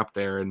big gap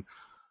there. And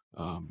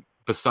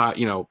beside,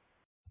 you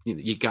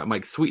got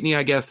Mike Sweetney,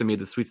 I guess, that made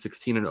the Sweet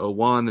 16 in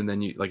 01, and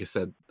then like I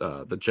said,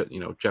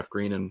 Jeff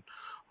Green and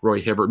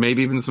Roy Hibbert,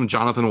 maybe even some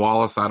Jonathan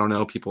Wallace. I don't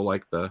know. People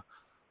like the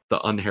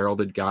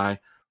unheralded guy,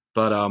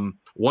 but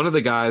one of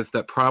the guys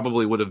that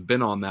probably would have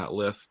been on that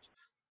list,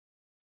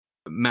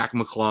 Mac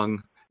McClung.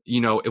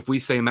 If we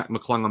say Mac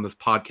McClung on this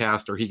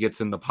podcast, or he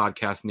gets in the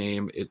podcast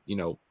name,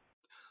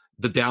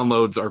 the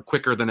downloads are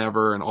quicker than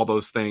ever and all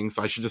those things.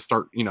 So I should just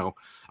start,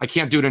 I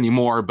can't do it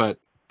anymore, but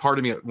part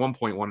of me at one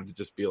point wanted to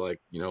just be like,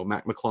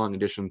 Mac McClung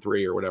edition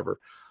 3 or whatever.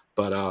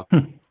 But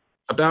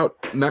about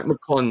Mac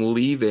McClung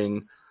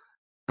leaving,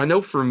 I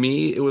know for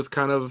me, it was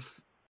kind of,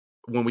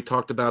 when we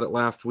talked about it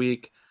last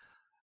week,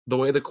 the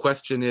way the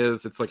question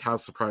is, it's like, how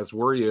surprised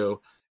were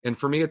you? And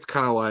for me, it's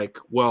kind of like,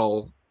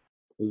 well,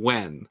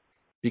 when?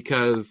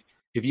 Because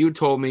if you had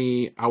told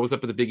me I was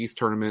up at the Big East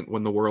tournament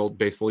when the world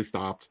basically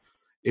stopped,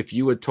 if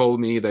you had told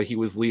me that he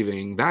was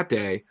leaving that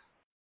day,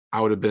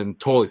 I would have been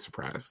totally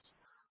surprised.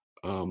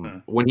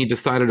 When he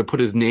decided to put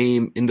his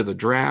name into the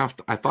draft,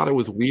 I thought it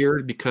was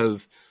weird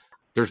because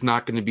there's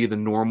not going to be the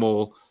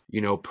normal,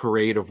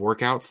 parade of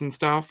workouts and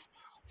stuff.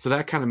 So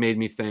that kind of made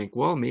me think,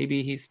 well,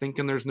 maybe he's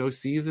thinking there's no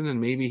season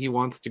and maybe he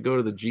wants to go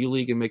to the G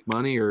League and make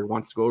money, or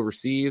wants to go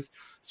overseas.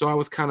 So I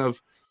was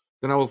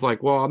then I was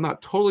like, well, I'm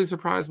not totally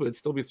surprised, but it'd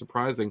still be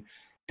surprising.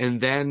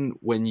 And then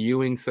when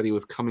Ewing said he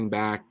was coming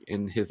back,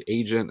 and his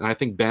agent, and I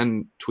think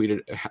Ben tweeted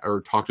or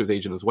talked to his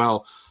agent as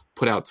well,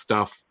 put out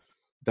stuff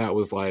that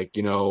was like,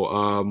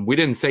 we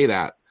didn't say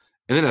that.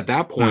 And then at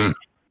that point,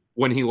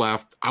 when he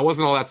left, I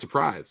wasn't all that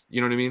surprised.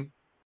 You know what I mean?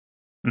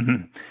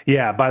 Mm-hmm.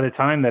 Yeah. By the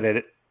time that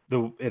it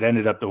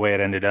ended up the way it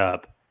ended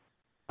up,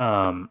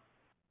 and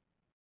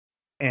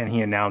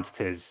he announced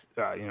his,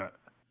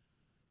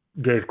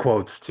 gave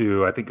quotes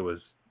to, I think it was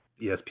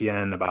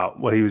ESPN, about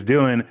what he was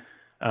doing.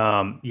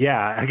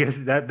 Yeah, I guess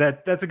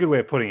that's a good way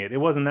of putting it. It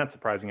wasn't that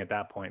surprising at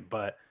that point,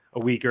 but a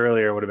week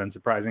earlier would have been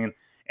surprising.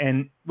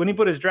 And when he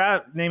put his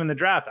name in the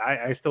draft,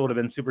 I still would have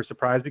been super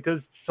surprised, because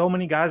so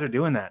many guys are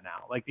doing that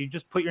now. Like, you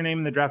just put your name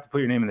in the draft to put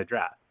your name in the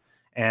draft.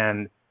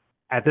 And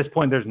at this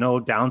point, there's no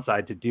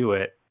downside to do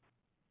it.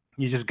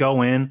 You just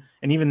go in,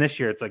 and even this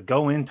year, it's like,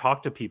 go in,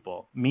 talk to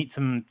people, meet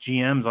some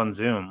GMs on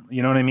Zoom.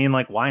 You know what I mean?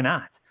 Like, why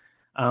not?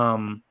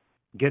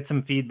 Get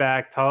some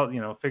feedback,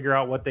 figure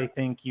out what they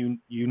think you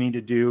need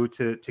to do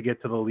to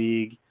get to the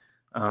league.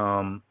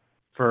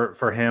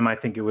 For him, I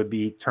think it would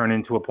be turn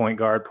into a point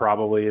guard,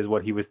 probably, is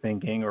what he was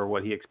thinking, or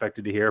what he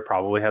expected to hear.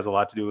 Probably has a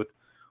lot to do with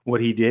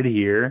what he did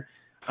here.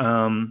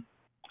 But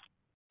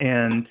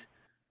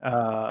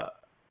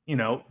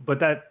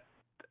that's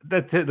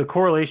the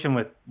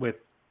correlation with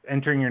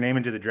entering your name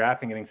into the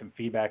draft and getting some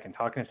feedback and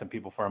talking to some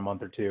people for a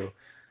month or two,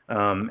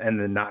 and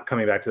then not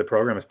coming back to the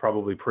program is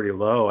probably pretty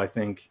low. I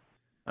think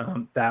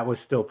that was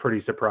still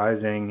pretty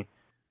surprising.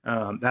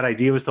 That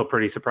idea was still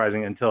pretty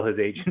surprising until his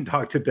agent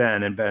talked to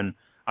Ben, and Ben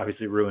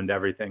obviously ruined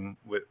everything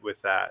with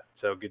that.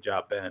 So good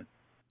job, Ben.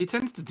 He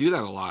tends to do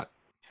that a lot.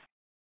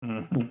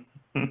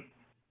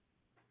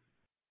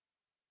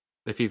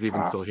 If he's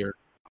even still here.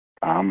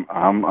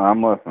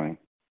 I'm listening.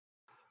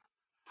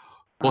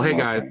 Well, hey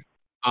guys,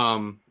 I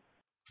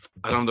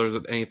don't know if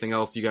there's anything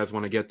else you guys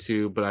want to get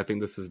to, but I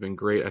think this has been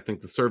great. I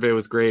think the survey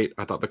was great.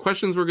 I thought the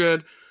questions were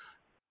good.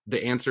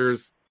 The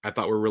answers I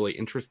thought were really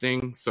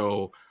interesting.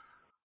 So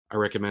I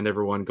recommend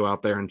everyone go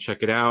out there and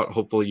check it out.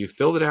 Hopefully you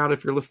filled it out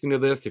if you're listening to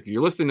this. If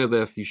you're listening to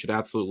this, you should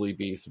absolutely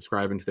be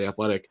subscribing to The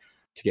Athletic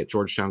to get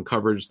Georgetown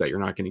coverage that you're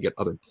not going to get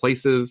other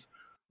places.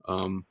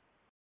 Eamon,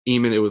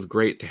 it was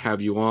great to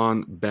have you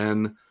on.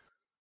 Ben,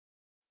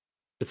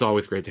 it's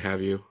always great to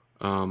have you.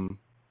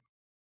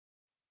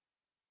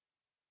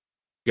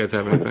 You guys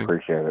have anything?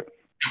 Appreciate it.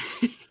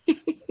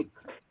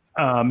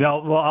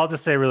 Well, I'll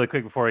just say really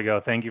quick before we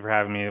go, thank you for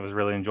having me. It was a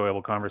really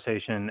enjoyable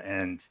conversation,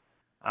 and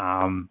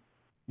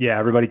yeah,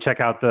 everybody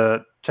check out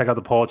the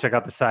poll, check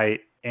out the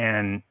site,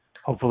 and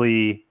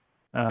hopefully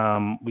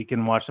we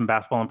can watch some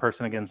basketball in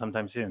person again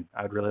sometime soon.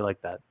 I would really like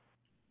that.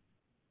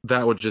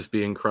 That would just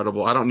be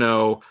incredible. I don't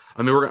know.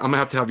 I mean, I'm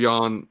gonna have you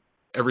on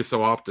every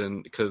so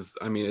often because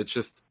I mean, it's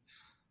just,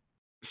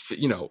 this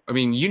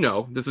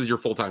is your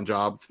full-time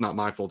job. It's not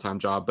my full-time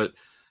job, but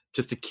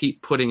just to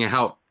keep putting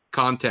out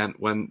content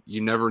when you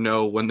never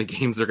know when the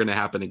games are going to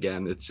happen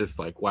again. It's just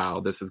like, wow,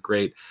 this is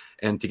great.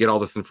 And to get all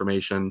this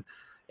information.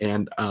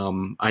 And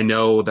I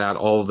know that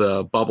all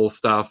the bubble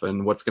stuff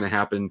and what's going to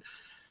happen,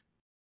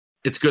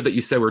 it's good that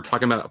you said we're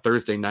talking about it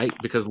Thursday night,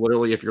 because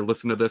literally if you're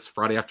listening to this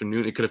Friday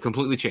afternoon, it could have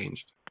completely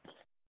changed.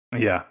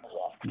 Yeah.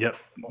 Yep.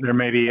 There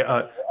may be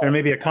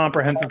a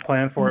comprehensive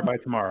plan for it by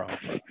tomorrow.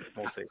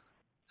 We'll see.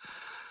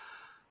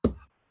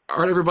 All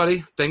right,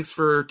 everybody. Thanks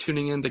for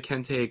tuning in to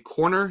Kente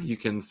Corner. You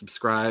can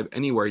subscribe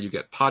anywhere you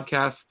get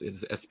podcasts. It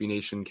is SB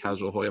Nation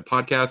Casual Hoya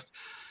Podcast.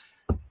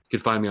 You can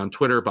find me on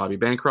Twitter, Bobby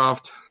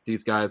Bancroft.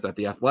 These guys at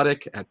The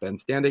Athletic, at Ben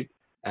Standig,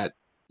 at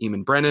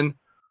Eamon Brennan.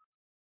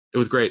 It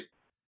was great.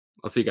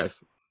 I'll see you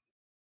guys.